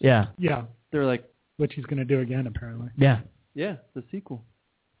Beetlejuice. Yeah. Yeah. They're like, which he's going to do again, apparently. Yeah. Yeah, the sequel.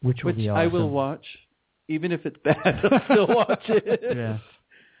 Which will be awesome. I will watch, even if it's bad. I'll still watch it. Yeah.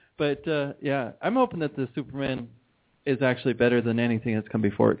 But yeah, I'm hoping that the Superman is actually better than anything that's come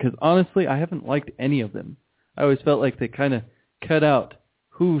before it. Because honestly, I haven't liked any of them. I always felt like they kind of cut out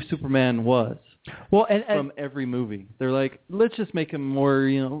who Superman was. Well, from every movie, they're like, let's just make him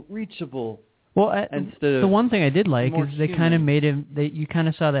more, reachable. Well, instead of the one thing I did like is they human. kind of made him. You kind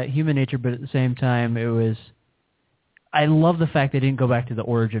of saw that human nature, but at the same time, it was. I love the fact they didn't go back to the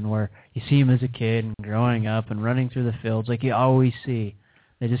origin where you see him as a kid and growing up and running through the fields like you always see.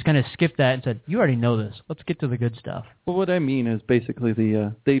 They just kind of skipped that and said, "You already know this. Let's get to the good stuff." Well, what I mean is basically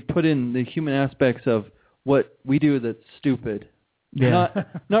they put in the human aspects of what we do that's stupid. Yeah.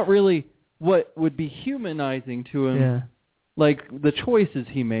 Not really what would be humanizing to him. Yeah. Like the choices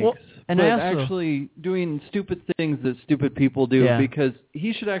he makes. Well, and but I also, actually doing stupid things that stupid people do because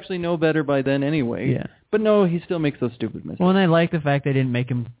he should actually know better by then anyway. Yeah. But no, he still makes those stupid mistakes. Well, and I like the fact they didn't make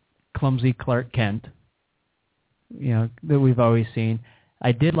him clumsy Clark Kent. That we've always seen.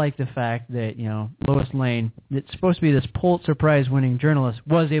 I did like the fact that, Lois Lane, that's supposed to be this Pulitzer Prize-winning journalist,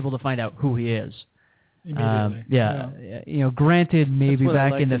 was able to find out who he is. Immediately. Granted, maybe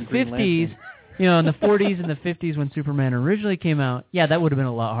back in the Green 50s, in the 40s and the 50s when Superman originally came out, that would have been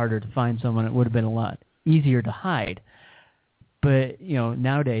a lot harder to find someone. It would have been a lot easier to hide. But,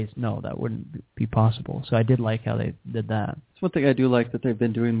 nowadays, no, that wouldn't be possible. So I did like how they did that. It's one thing I do like that they've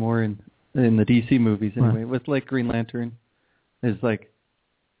been doing more in the DC movies anyway, with like Green Lantern. Is like,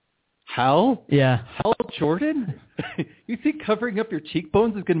 Hal? Yeah. Hal Jordan? You think covering up your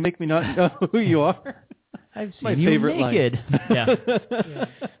cheekbones is going to make me not know who you are? I've seen my you favorite naked. line. Yeah.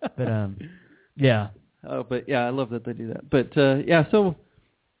 But, yeah. Oh, but yeah, I love that they do that. But, so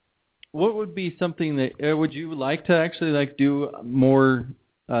what would be something that, would you like to actually do more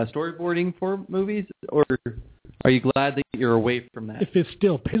storyboarding for movies? Or are you glad that you're away from that? If it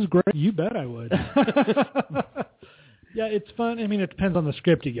still pays great, you bet I would. Yeah, it's fun. I mean, it depends on the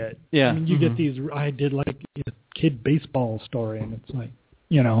script you get. Yeah. I mean, you get these, I did like a kid baseball story, and it's like,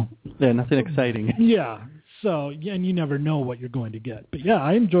 Yeah, nothing exciting. Yeah. So, and you never know what you're going to get. But yeah,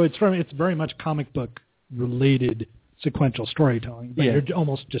 I enjoy it. It's very much comic book related sequential storytelling. But you're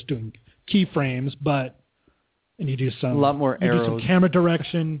almost just doing keyframes, and you do some... A lot more arrows. Do some camera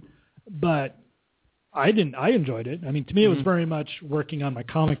direction. But I enjoyed it. I mean, to me, it was Mhm. very much working on my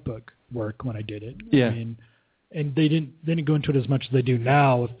comic book work when I did it. Yeah. I mean, and they didn't go into it as much as they do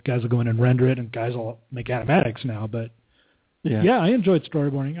now. With guys will go in and render it, and guys will make animatics now. But yeah, I enjoyed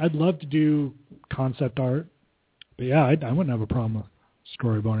storyboarding. I'd love to do concept art, but yeah, I wouldn't have a problem with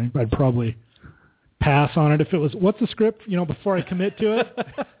storyboarding. I'd probably pass on it if it was. What's the script? Before I commit to it,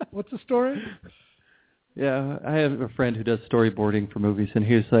 what's the story? Yeah, I have a friend who does storyboarding for movies, and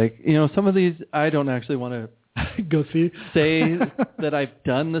he was like, some of these I don't actually want to go see. Say that I've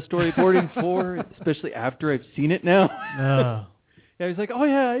done the storyboarding for, especially after I've seen it now. Oh. Yeah, he's like, oh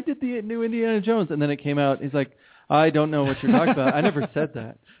yeah, I did the new Indiana Jones, and then it came out. He's like, I don't know what you're talking about. I never said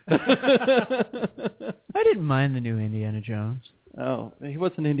that. I didn't mind the new Indiana Jones. Oh, he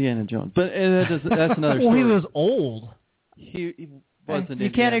wasn't Indiana Jones, but that's another story. Well, he was old. He wasn't. You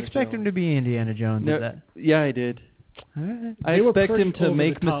Indiana can't expect Jones. him to be Indiana Jones. No, is that? Yeah, I did. Right. I expect him to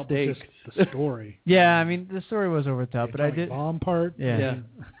make mistakes. The story. Yeah, I mean the story was over the top, but I did. Bomb part. Yeah.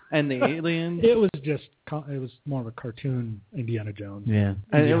 And the aliens. It was more of a cartoon Indiana Jones. Yeah.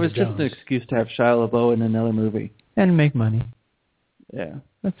 And it was just an excuse to have Shia LaBeouf in another movie and make money. Yeah.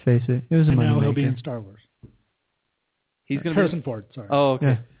 Let's face it, it was a money now maker. He'll be in Star Wars. He's going to Harrison Ford. Sorry. Oh, okay.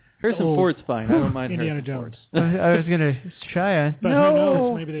 Yeah. Harrison Ford's fine. I don't mind Indiana Harrison Jones. Ford. I was gonna Shia. But No. who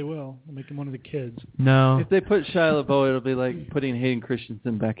knows? Maybe they will. They'll make him one of the kids. No. If they put Shia LaBeouf, it'll be like putting Hayden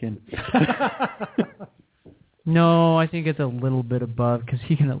Christensen back in. No, I think it's a little bit above because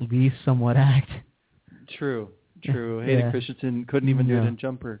he can at least somewhat act. True. Yeah. Hayden Christensen couldn't even do it No. in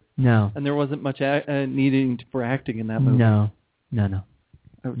Jumper. No. And there wasn't much needing for acting in that movie. No.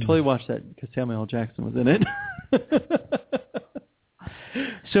 I would totally watch that because Samuel L. Jackson was in it.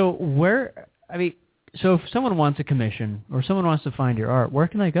 So if someone wants a commission or someone wants to find your art, where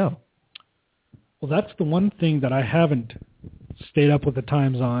can they go? Well, that's the one thing that I haven't stayed up with the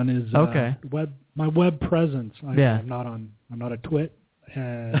times on is my web presence. I'm not a twit,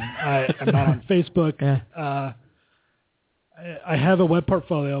 and I'm not on Facebook. Yeah. I have a web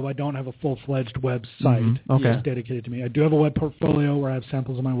portfolio. I don't have a full-fledged website that's dedicated to me. I do have a web portfolio where I have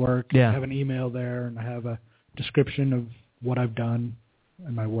samples of my work. Yeah. I have an email there, and I have a description of what I've done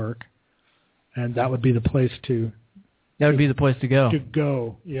and my work. And that would be the place to... That would be the place to go. To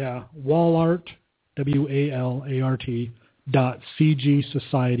go, yeah. Walart, WALART,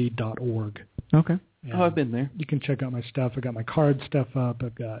 .cgsociety.org. Okay. Oh, I've been there. You can check out my stuff. I got my card stuff up.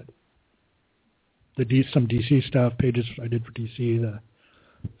 I've got some DC stuff, pages I did for DC, the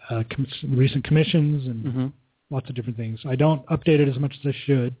recent commissions, and lots of different things. I don't update it as much as I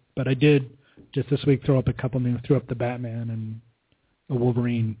should, but I did just this week throw up a couple. Threw up the Batman and a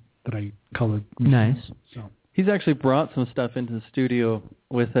Wolverine that I colored. Nice. So he's actually brought some stuff into the studio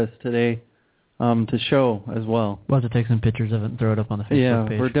with us today to show as well. We'll have to take some pictures of it and throw it up on the Facebook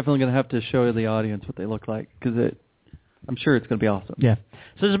page. We're definitely going to have to show the audience what they look like because I'm sure it's going to be awesome. Yeah.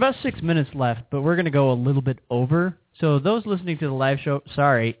 So there's about 6 minutes left, but we're going to go a little bit over. So those listening to the live show,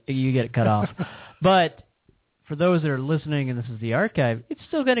 sorry, you get cut off. But for those that are listening and this is the archive, it's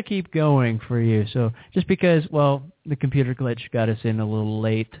still going to keep going for you. So just because, the computer glitch got us in a little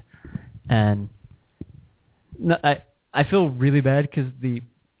late, and I feel really bad because the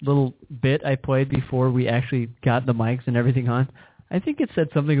little bit I played before we actually got the mics and everything on, I think it said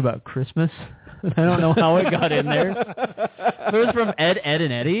something about Christmas. I don't know how it got in there. It was from Ed,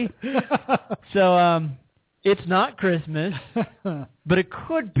 and Eddie. So it's not Christmas, but it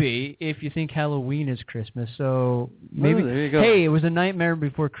could be if you think Halloween is Christmas. So maybe, there you go. Hey, it was a Nightmare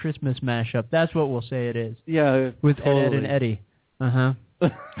Before Christmas mashup. That's what we'll say it is. Yeah, with totally. Ed and Eddie.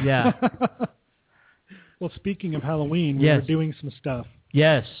 Yeah. Well, speaking of Halloween, we're doing some stuff.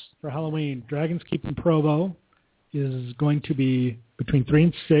 Yes. For Halloween, Dragon's Keep in Provo is going to be between 3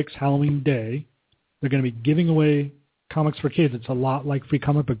 and 6 Halloween Day. They're going to be giving away comics for kids. It's a lot like Free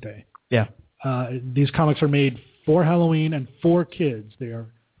Comic Book Day. Yeah. These comics are made for Halloween and for kids. They are,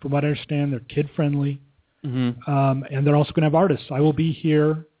 from what I understand, they're kid-friendly. Mm-hmm. And they're also going to have artists. I will be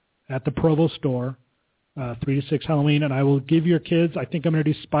here at the Provo store 3 to 6 Halloween, and I will give your kids, I think I'm going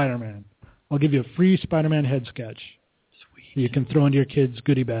to do Spider-Man. I'll give you a free Spider-Man head sketch. Sweet. You can throw into your kids'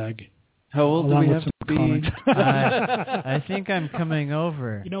 goodie bag. How old do we have to be? I think I'm coming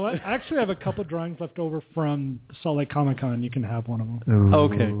over. You know what? I actually have a couple drawings left over from Salt Lake Comic-Con. You can have one of them. Ooh.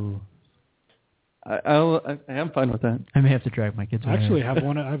 Okay. I am fine with that. I may have to drag my kids away. I actually have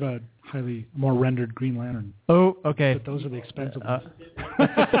one. I have a highly more rendered Green Lantern. Oh, okay. But those are the expensive ones.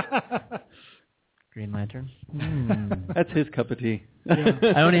 Green Lantern. That's his cup of tea. Yeah.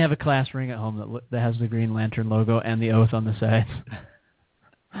 I only have a class ring at home that has the Green Lantern logo and the oath on the side.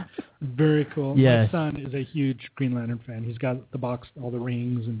 Very cool. Yes. My son is a huge Green Lantern fan. He's got the box, all the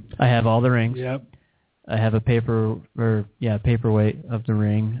rings, and I have all the rings. Yep. I have a paperweight of the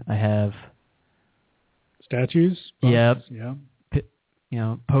ring. I have statues. Yep.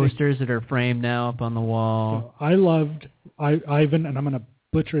 Yeah. Posters that are framed now up on the wall. So I loved Ivan, and I'm going to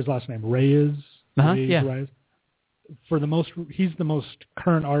butcher his last name, Reyes. Reyes. He's the most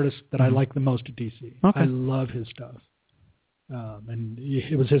current artist that I like the most at DC. Okay. I love his stuff. And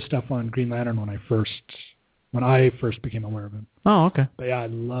it was his stuff on Green Lantern when I first became aware of him. Oh, okay. But yeah, I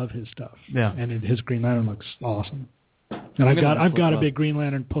love his stuff. Yeah. And his Green Lantern looks awesome. And I've got a big Green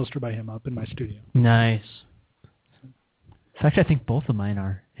Lantern poster by him up in my studio. Nice. In fact, I think both of mine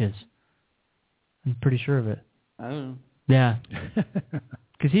are his. I'm pretty sure of it. I don't know. Yeah.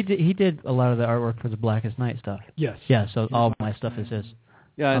 Because he did a lot of the artwork for the Blackest Night stuff. Yes. Yeah, so all my stuff is his.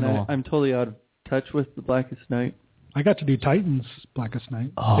 Yeah, and I'm totally out of touch with the Blackest Night. I got to do Titans Blackest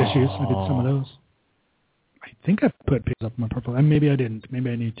Night issues. I did some of those. I think I put pages up in my portfolio. And maybe I didn't. Maybe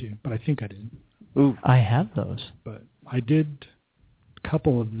I need to, but I think I did. Ooh, I have those. But I did a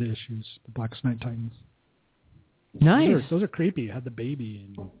couple of the issues, the Blackest Night Titans. Nice. Those are creepy. You had the baby.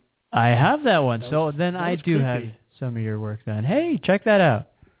 And I have that one. So then I do have some of your work done. Hey, check that out.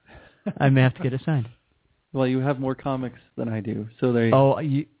 I may have to get it signed. Well, you have more comics than I do, so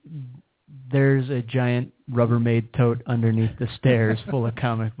there's a giant Rubbermaid tote underneath the stairs full of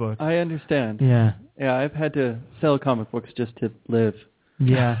comic books. I understand. Yeah. Yeah, I've had to sell comic books just to live.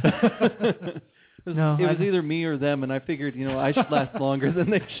 Yeah. It was either me or them, and I figured, I should last longer than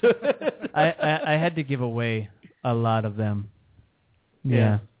they should. I had to give away a lot of them.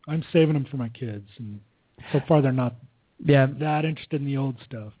 Yeah. I'm saving them for my kids, and so far they're not that interested in the old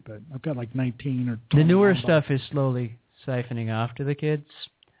stuff, but I've got like 19 or 20. The newer stuff is slowly siphoning off to the kids.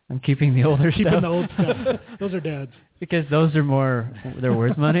 I'm keeping the older stuff. Keeping the old stuff. Those are dad's. Because those are they're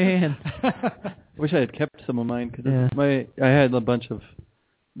worth money. And wish I had kept some of mine, because I had a bunch of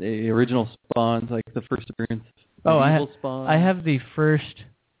the original Spawns, like the first appearance of Evil Spawn. I have the first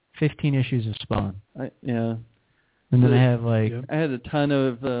 15 issues of Spawn. Yeah. And then I have I had a ton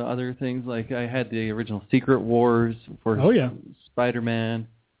of other things, like I had the original Secret Wars for Spider-Man.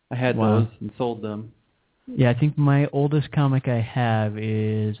 I had those and sold them. Yeah, I think my oldest comic I have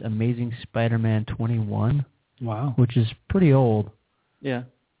is Amazing Spider-Man 21. Wow. Which is pretty old. Yeah.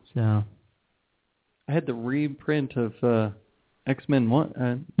 So. I had the reprint of X-Men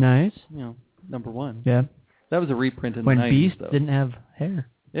 1. Nice. number 1. Yeah. That was a reprint in when the 90s, Beast though. didn't have hair.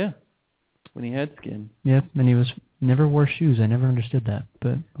 Yeah. When he had skin. Yep, and he never wore shoes. I never understood that,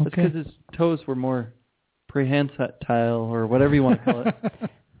 but okay. That's because his toes were more prehensile, or whatever you want to call it.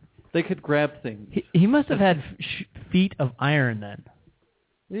 They could grab things. He must have had feet of iron then.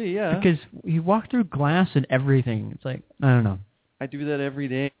 Yeah. Because he walked through glass and everything. It's like, I don't know. I do that every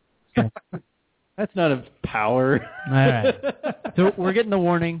day. That's not a power. All right. So we're getting the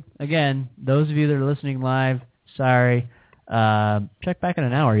warning. Again, those of you that are listening live, sorry. Check back in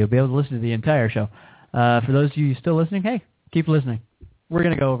an hour. You'll be able to listen to the entire show. For those of you still listening, hey, keep listening. We're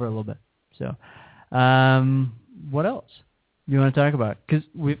going to go over a little bit. So, what else do you want to talk about? Because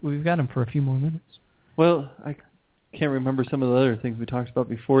we've got them for a few more minutes. Well, I can't remember some of the other things we talked about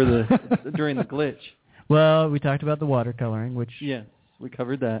before during the glitch. Well, we talked about the watercoloring, which... Yes, we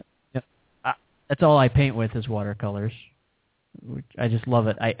covered that. Yep. That's all I paint with is watercolors. I just love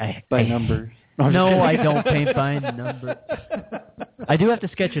it. By numbers. No, I don't paint by numbers. I do have to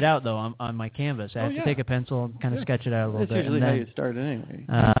sketch it out, though, on my canvas. I have to take a pencil and kind of sketch it out a little bit. That's usually how you start anyway.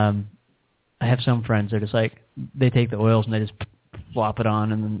 I have some friends that are just like, they take the oils and they just flop it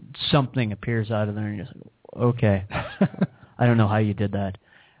on, and then something appears out of there, and you're just like, okay. I don't know how you did that.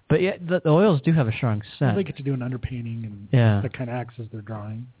 But yeah, the oils do have a strong scent. Well, they get to do an underpainting, and that kind of acts as their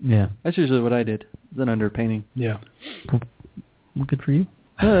drawing. Yeah. That's usually what I did, an underpainting. Yeah. Well, good for you.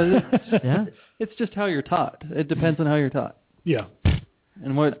 Yeah. It's just how you're taught. It depends on how you're taught. Yeah.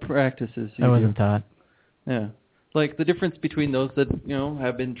 And what practices you I wasn't taught. Yeah. Like the difference between those that,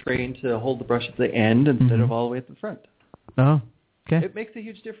 have been trained to hold the brush at the end instead of all the way at the front. Oh, okay. It makes a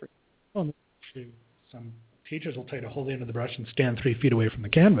huge difference. Well, some teachers will tell you to hold the end of the brush and stand 3 feet away from the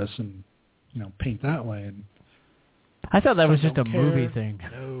canvas and, paint that way. And I thought that was just a movie thing.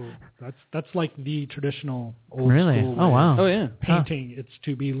 No, that's like the traditional old Oh, school way. wow. Oh, yeah. Painting, it's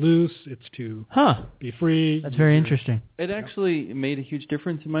to be loose, it's to be free. That's very interesting. It actually made a huge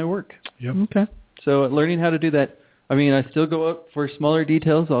difference in my work. Yep. Okay. So learning how to do that, I still go up for smaller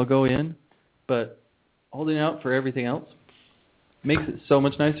details, I'll go in, but holding out for everything else makes it so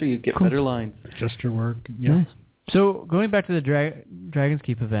much nicer. You get better lines. Just your work. Yeah. Nice. So going back to the Dragon's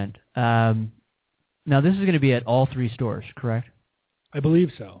Keep event, now this is going to be at all 3 stores, correct? I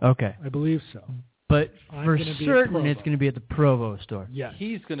believe so. Okay. I believe so. But I'm for gonna be at certain, Provo. it's going to be at the Provo store. Yes.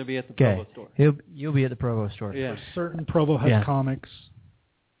 He's going to be at the Okay. Provo store. You'll be at the Provo store. Yeah. For certain, Provo has Yeah. comics,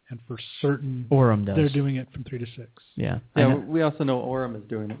 and for certain, Orem does. they're doing it from 3 to 6. Yeah. I Yeah, know. we also know Orem is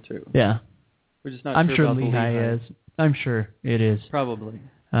doing it too. Yeah. We're just not I'm sure about the Lehigh is. I'm sure it is. Probably.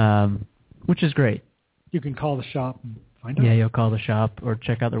 Which is great. You can call the shop and find out. Yeah, you'll call the shop or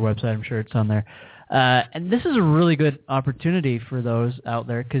check out their website. I'm sure it's on there. And this is a really good opportunity for those out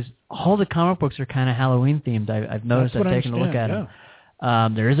there because all the comic books are kind of Halloween themed. I've noticed. That's what I've I taken a look at understand,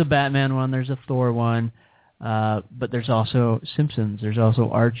 them. There is a Batman one. There's a Thor one. But there's also Simpsons. There's also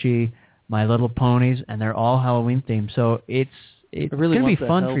Archie, My Little Ponies, and they're all Halloween themed. So it's I really going to want be the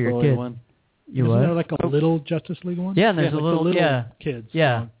fun for your Hellboy kids. one. You Isn't what? there like a little Justice League one? Yeah, and there's like a little, the yeah. kids.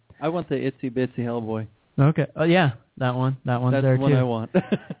 Yeah. I want the Itsy Bitsy Hellboy. Okay. Oh, yeah. That one. That one's That's there the one too. I want.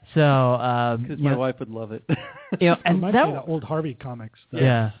 So, Because you my know, wife would love it. you know, and Reminds that me of the old Harvey comics.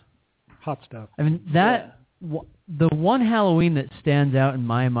 yeah. Hot stuff. I mean that the one Halloween that stands out in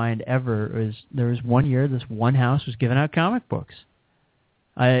my mind ever is there was one year this one house was giving out comic books.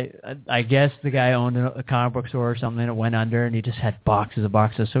 I guess the guy owned a comic book store or something and it went under and he just had boxes of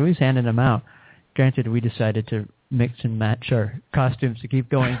boxes, so he's handing them out. Granted, we decided to mix and match our costumes to keep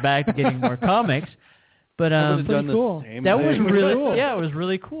going back to getting more comics. But done the cool. same that was thing. really cool. Yeah, it was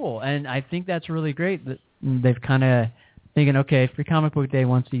really cool, and I think that's really great that they've kind of thinking, okay, free comic book day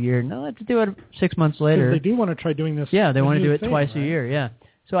once a year. No, let's do it 6 months later. They do want to try doing this. Yeah, they want to do it thing, twice right? a year. Yeah,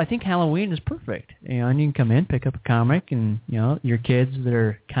 so I think Halloween is perfect. You know, and you can come in, pick up a comic, and you know your kids that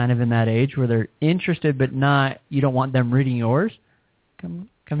are kind of in that age where they're interested but not. You don't want them reading yours. Come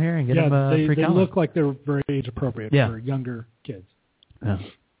here and get them a free they comic. look like they're very age appropriate Yeah. for younger kids. Yeah.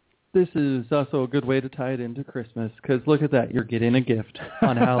 This is also a good way to tie it into Christmas because look at that. You're getting a gift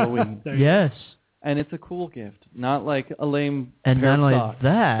on Halloween. Yes. And it's a cool gift, not like a lame And pair not of only socks.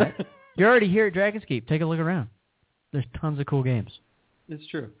 that, you're already here at Dragonscape. Take a look around. There's tons of cool games. It's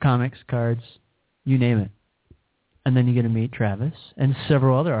true. Comics, cards, you name it. And then you get to meet Travis and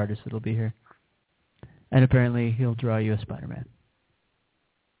several other artists that'll be here. And apparently he'll draw you a Spider-Man.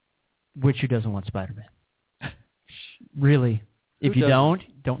 Which who doesn't want Spider-Man? Really. If you don't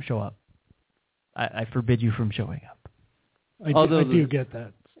show up. I forbid you from showing up. I do get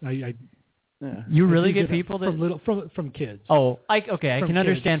that. Yeah. You really I do get people that from kids. Oh, I can From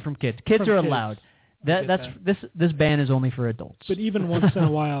understand kids. from kids. Kids From are kids. allowed. I get This ban is only for adults. But even once in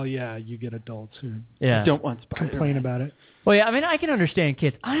a while, yeah, you get adults who Don't want Spider-Man. complain about it. Well, yeah, I mean, I can understand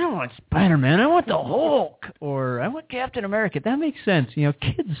kids. I don't want Spider-Man. I want the Hulk, or I want Captain America. That makes sense. You know,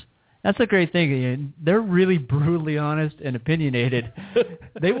 kids. That's a great thing. They're really brutally honest and opinionated.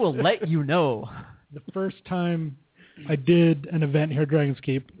 They will let you know. The first time I did an event here at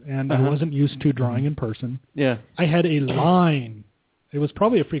Dragonscape, and I wasn't used to drawing in person. Yeah. I had a line. It was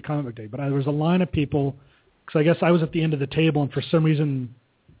probably a free comic book day, but there was a line of people, because I guess I was at the end of the table, and for some reason,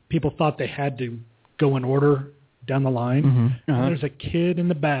 people thought they had to go in order down the line. Mm-hmm. And there's a kid in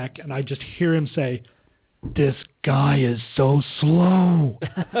the back, and I just hear him say, "This guy is so slow."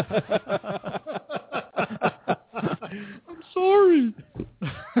 I'm sorry.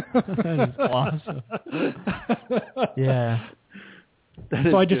 That is awesome. Yeah.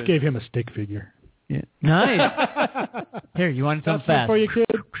 So I just gave him a stick figure. Yeah. Nice. Here, you want something That's fast? for you, kid.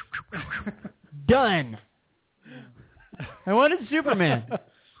 Done. I wanted Superman.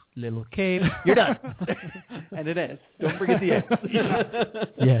 Little cape. You're done. And an S. Don't forget the S.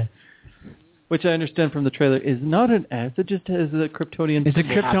 Yeah. Which I understand from the trailer is not an S. It just has a Kryptonian It's a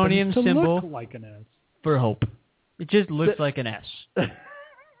symbol. Kryptonian Happens to symbol look like an S. for hope. It just looks like an S. It's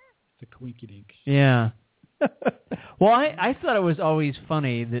a quinky dink. Yeah. Well, I thought it was always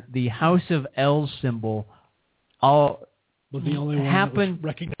funny that the House of L symbol Was the only one that happened. was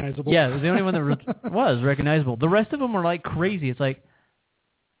recognizable. Yeah, it was the only one that was recognizable. The rest of them were like crazy. It's like,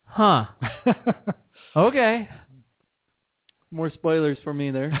 huh. Okay. More spoilers for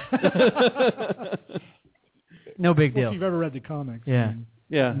me there. No big Well, deal. if you've ever read the comics, Yeah. I mean,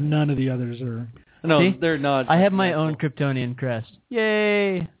 Yeah. none of the others are. No, See? they're not. I have my own Kryptonian crest.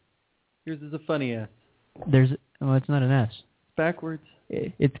 Yay! Yours is a funny S. Well, it's not an S. Backwards.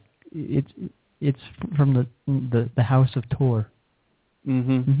 It's from the House of Tor.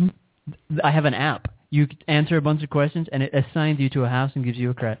 Mm-hmm. I have an app. You answer a bunch of questions, and it assigns you to a house and gives you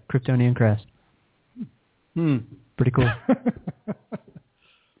a Kryptonian crest. Pretty cool.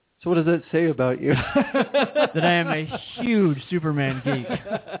 So what does that say about you? That I am a huge Superman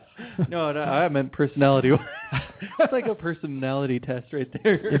geek. No, I meant personality. It's like a personality test right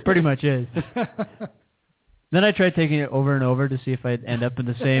there. It pretty much is. Then I tried taking it over and over to see if I'd end up in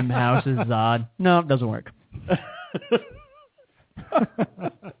the same house as Zod. No, it doesn't work.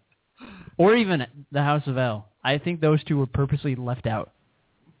 Or even the House of L. I think those two were purposely left out.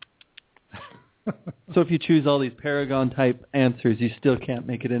 So if you choose all these Paragon-type answers, you still can't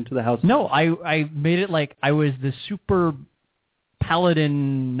make it into the House. No, I made it like I was the super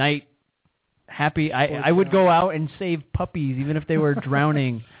paladin knight. Happy. I would go out and save puppies even if they were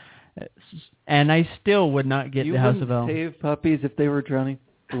drowning, and I still would not get You the House of L. wouldn't save puppies if they were drowning?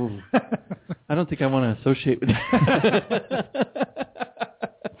 Ooh. I don't think I want to associate with that.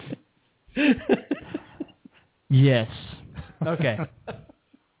 Yes. Okay.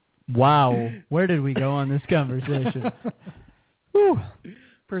 Wow. Where did we go on this conversation? Whew.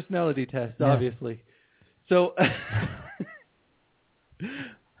 Personality test, Yeah. obviously. So,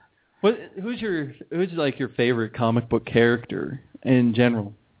 who's like your favorite comic book character in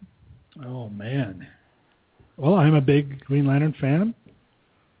general? Oh, man. Well, I'm a big Green Lantern fan.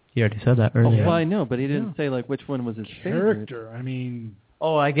 You already said that earlier. Well, I know, but he didn't say like which one was his favorite. Character, I mean...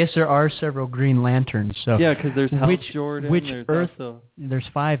 Oh, I guess there are several Green Lanterns. So yeah, because there's Hal Jordan. Which there's Earth? also... There's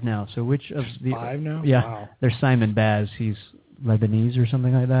 5 now. So which of the 5 now? Yeah, Wow. there's Simon Baz. He's Lebanese or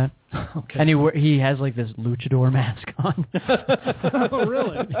something like that. Okay. And he has like this luchador mask on. Oh,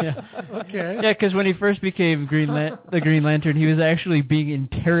 really? Yeah. Okay. Yeah, because when he first became the Green Lantern, he was actually being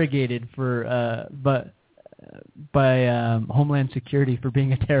interrogated for by Homeland Security for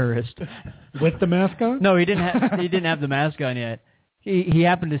being a terrorist. With the mask on? No, he didn't have the mask on yet. He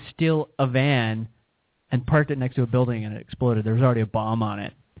happened to steal a van and parked it next to a building, and it exploded. There was already a bomb on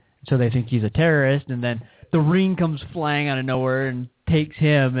it. So they think he's a terrorist, and then the Ring comes flying out of nowhere and takes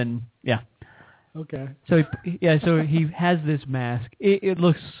him, and yeah. Okay. So he has this mask. It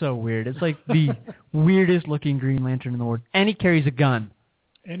looks so weird. It's like the weirdest looking Green Lantern in the world, and he carries a gun.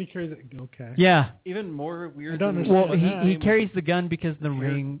 And he carries it. Okay. Yeah. Even more weird. I don't than understand Well, he carries the gun because the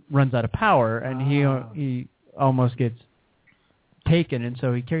Ring runs out of power, and he almost gets taken, and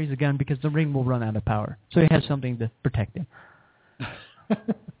so he carries the gun because the Ring will run out of power. So he has something to protect him.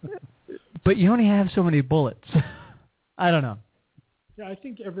 But you only have so many bullets. I don't know. Yeah, I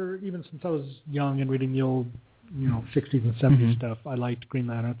think even since I was young and reading the old, 60s and 70s stuff, I liked Green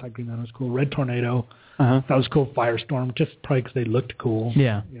Lantern. I thought Green Lantern was cool. Red Tornado, that was cool. Firestorm, just probably because they looked cool.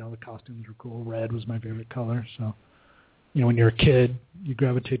 Yeah. The costumes were cool. Red was my favorite color. So, when you're a kid, you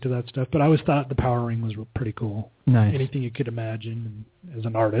gravitate to that stuff. But I always thought the Power Ring was pretty cool. Nice. Anything you could imagine as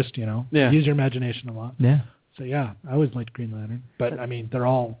an artist, Yeah. Use your imagination a lot. Yeah. So, yeah, I always liked Green Lantern. But, I mean, they're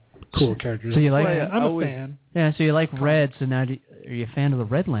all cool characters. So you like? I'm a fan. Yeah. So you like Red. So now are you a fan of the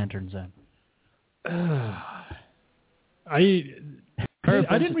Red Lanterns then? I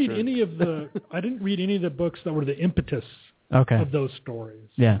didn't read any of the books that were the impetus of those stories.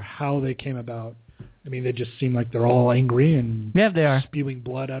 Yeah. How they came about. I mean, they just seem like they're all angry and they are spewing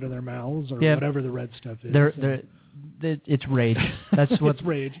blood out of their mouths or whatever the red stuff is. It's rage. That's what it's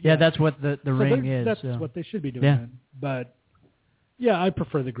rage. Yeah, that's what the Ring is. That's what they should be doing. Then. But yeah, I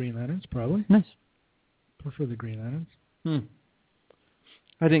prefer the Green Lanterns probably. Nice. Prefer the Green Lanterns.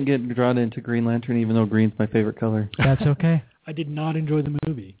 I didn't get drawn into Green Lantern, even though green's my favorite color. That's okay. I did not enjoy the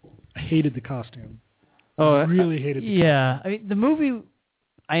movie. I hated the costume. Oh, I really hated the costume. Yeah, I mean, the movie,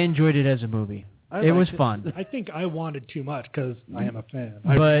 I enjoyed it as a movie. It was fun. I think I wanted too much because I am a fan.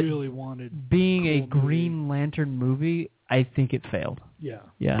 But I really wanted being a Green Lantern movie, I think it failed. Yeah.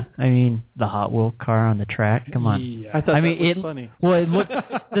 Yeah. I mean, the Hot Wheel car on the track. Come on. Yeah. I thought that was funny. Well, it looked.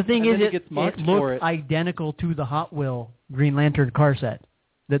 The thing is, it looked identical to the Hot Wheel Green Lantern car set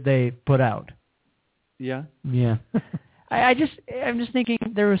that they put out. Yeah. Yeah. I'm just thinking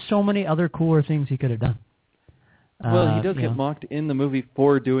there were so many other cooler things he could have done. Well, he does get mocked in the movie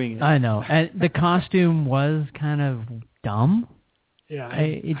for doing it. I know, and the costume was kind of dumb. Yeah,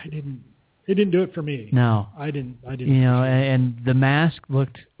 I didn't. It didn't do it for me. No, I didn't. And the mask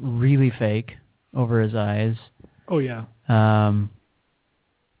looked really fake over his eyes. Oh yeah. But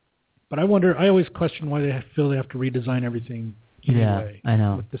I wonder. I always question why they feel they have to redesign everything. Anyway, I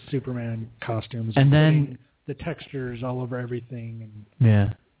know. With the Superman costumes, and then the textures all over everything,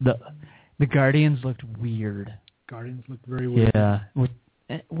 and the Guardians looked weird. Guardians looked very weird. Yeah.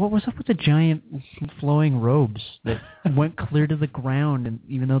 What was up with the giant flowing robes that went clear to the ground, and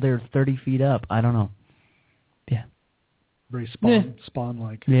even though they were 30 feet up? I don't know. Yeah. Very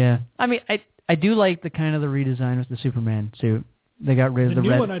Spawn-like. Yeah. I mean, I do like the kind of the redesign with the Superman suit. They got rid of the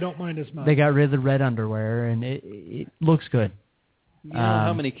new red one I don't mind as much. They got rid of the red underwear, and it looks good. You know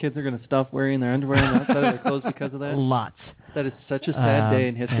how many kids are going to stop wearing their underwear on the outside of their clothes because of that? Lots. That is such a sad day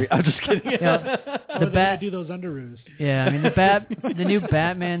in history. I'm just kidding. They do those underoos. Yeah, I mean the new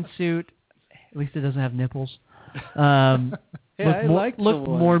Batman suit. At least it doesn't have nipples. liked looked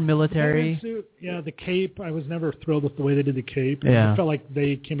more military. Suit, yeah, the cape. I was never thrilled with the way they did the cape. Yeah. I felt like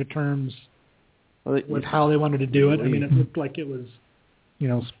they came to terms with how they wanted to do it. I mean, it looked like it was,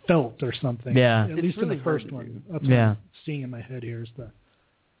 felt or something. Yeah. At least really in the first one. That's what Yeah. I'm seeing in my head here is the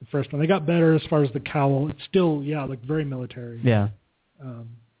first one. They got better as far as the cowl. It's still, looked very military. Yeah.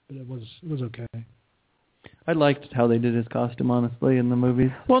 But it was okay. I liked how they did his costume, honestly, in the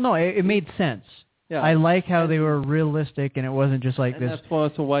movies. Well, no, it made sense. Yeah. I like how they were realistic, and it wasn't just like and this. That's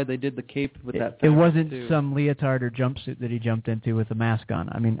also why they did the cape with that. It wasn't too. some leotard or jumpsuit that he jumped into with a mask on.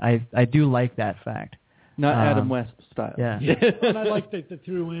 I mean, I do like that fact. Not Adam West style. Yeah. And I like that they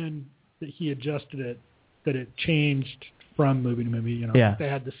threw in that he adjusted it, that it changed from movie to movie. Yeah. They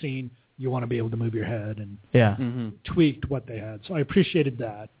had the scene, you want to be able to move your head, and Yeah. tweaked what they had. So I appreciated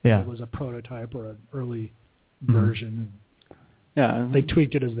that. Yeah. It was a prototype or an early version. Yeah. They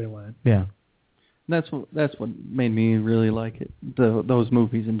tweaked it as they went. Yeah. That's what made me really like it. Those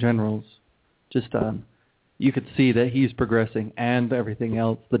movies in general, just you could see that he's progressing, and everything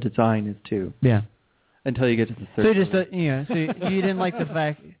else, the design is too. Yeah. Until you get to the third. So you just so you didn't like the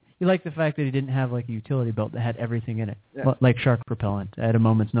fact. You liked the fact that he didn't have like a utility belt that had everything in it, like shark propellant at a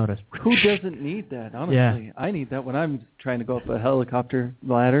moment's notice. Who doesn't need that? Honestly, Yeah. I need that when I'm trying to go up a helicopter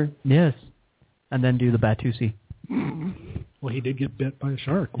ladder. Yes. And then do the Batusi. Well, he did get bit by a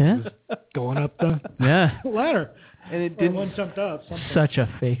shark. Yeah. Going up the ladder. And it Or didn't. one jumped up. Something. Such a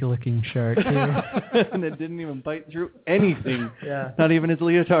fake-looking shark, too. And it didn't even bite through anything. Yeah. Not even his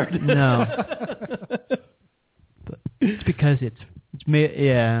leotard. No. But it's because it's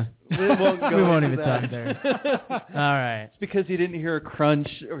yeah. We won't even into talk that. there. All right. It's because he didn't hear a crunch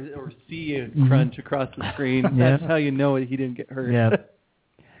or see a crunch across the screen. Yep. That's how you know he didn't get hurt. Yep.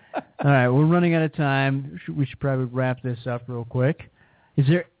 All right, we're running out of time. We should probably wrap this up real quick. Is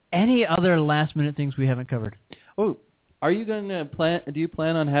there any other last-minute things we haven't covered? Oh, are you going to do you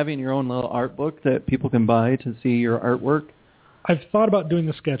plan on having your own little art book that people can buy to see your artwork? I've thought about doing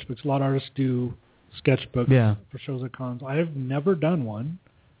the sketchbooks. A lot of artists do sketchbooks for shows at cons. I have never done one.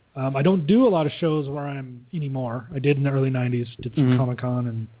 I don't do a lot of shows where I'm anymore. I did in the early 90s, did some Comic-Con,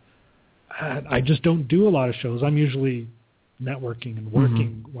 and I just don't do a lot of shows. I'm usually networking and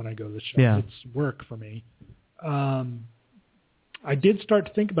working when I go to the show. Yeah. It's work for me. I did start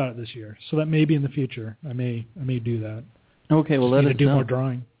to think about it this year, so that maybe in the future I may do that. Okay, well, let us do know. more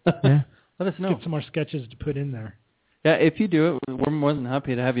drawing. Yeah. Let us know. Get some more sketches to put in there. Yeah, if you do it, we're more than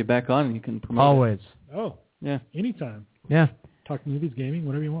happy to have you back on and you can promote Always. Oh, yeah, anytime. Yeah. Talk movies, gaming,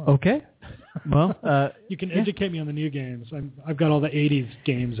 whatever you want. Okay. Well, you can educate me on the new games. I've got all the 80s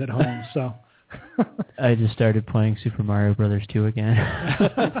games at home, so. I just started playing Super Mario Brothers 2 again.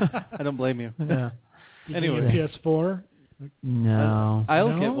 I don't blame you. Yeah. Anyway, PS4. No.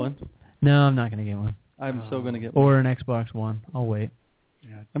 I'll get one. No, I'm not going to get one. I'm so going to get one. Or an Xbox One. I'll wait.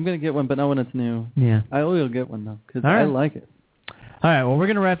 Yeah. I'm going to get one, but not when it's new. Yeah. I will get one, though, because All right. I like it. All right, well, we're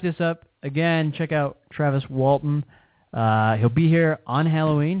going to wrap this up. Again, check out Travis Walton. He'll be here on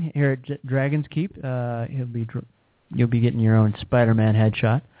Halloween here at Dragon's Keep. You'll be getting your own Spider-Man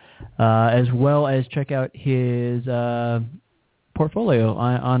headshot, as well as check out his portfolio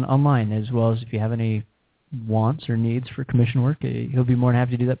on online, as well as if you have any wants or needs for commission work, he'll be more than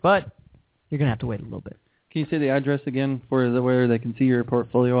happy to do that. But you're going to have to wait a little bit. Can you say the address again for where they can see your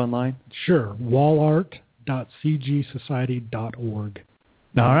portfolio online? Sure, wallart.cgsociety.org.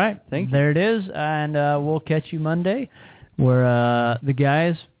 All right. Thank you. There it is, and we'll catch you Monday, where the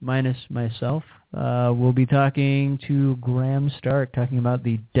guys, minus myself, will be talking to Graham Stark, talking about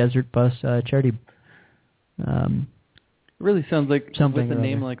the Desert Bus charity. It really sounds like something with a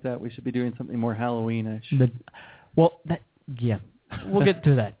name other. like that, we should be doing something more Halloween-ish. Yeah. We'll get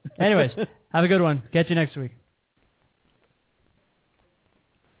to that. Anyways, have a good one. Catch you next week.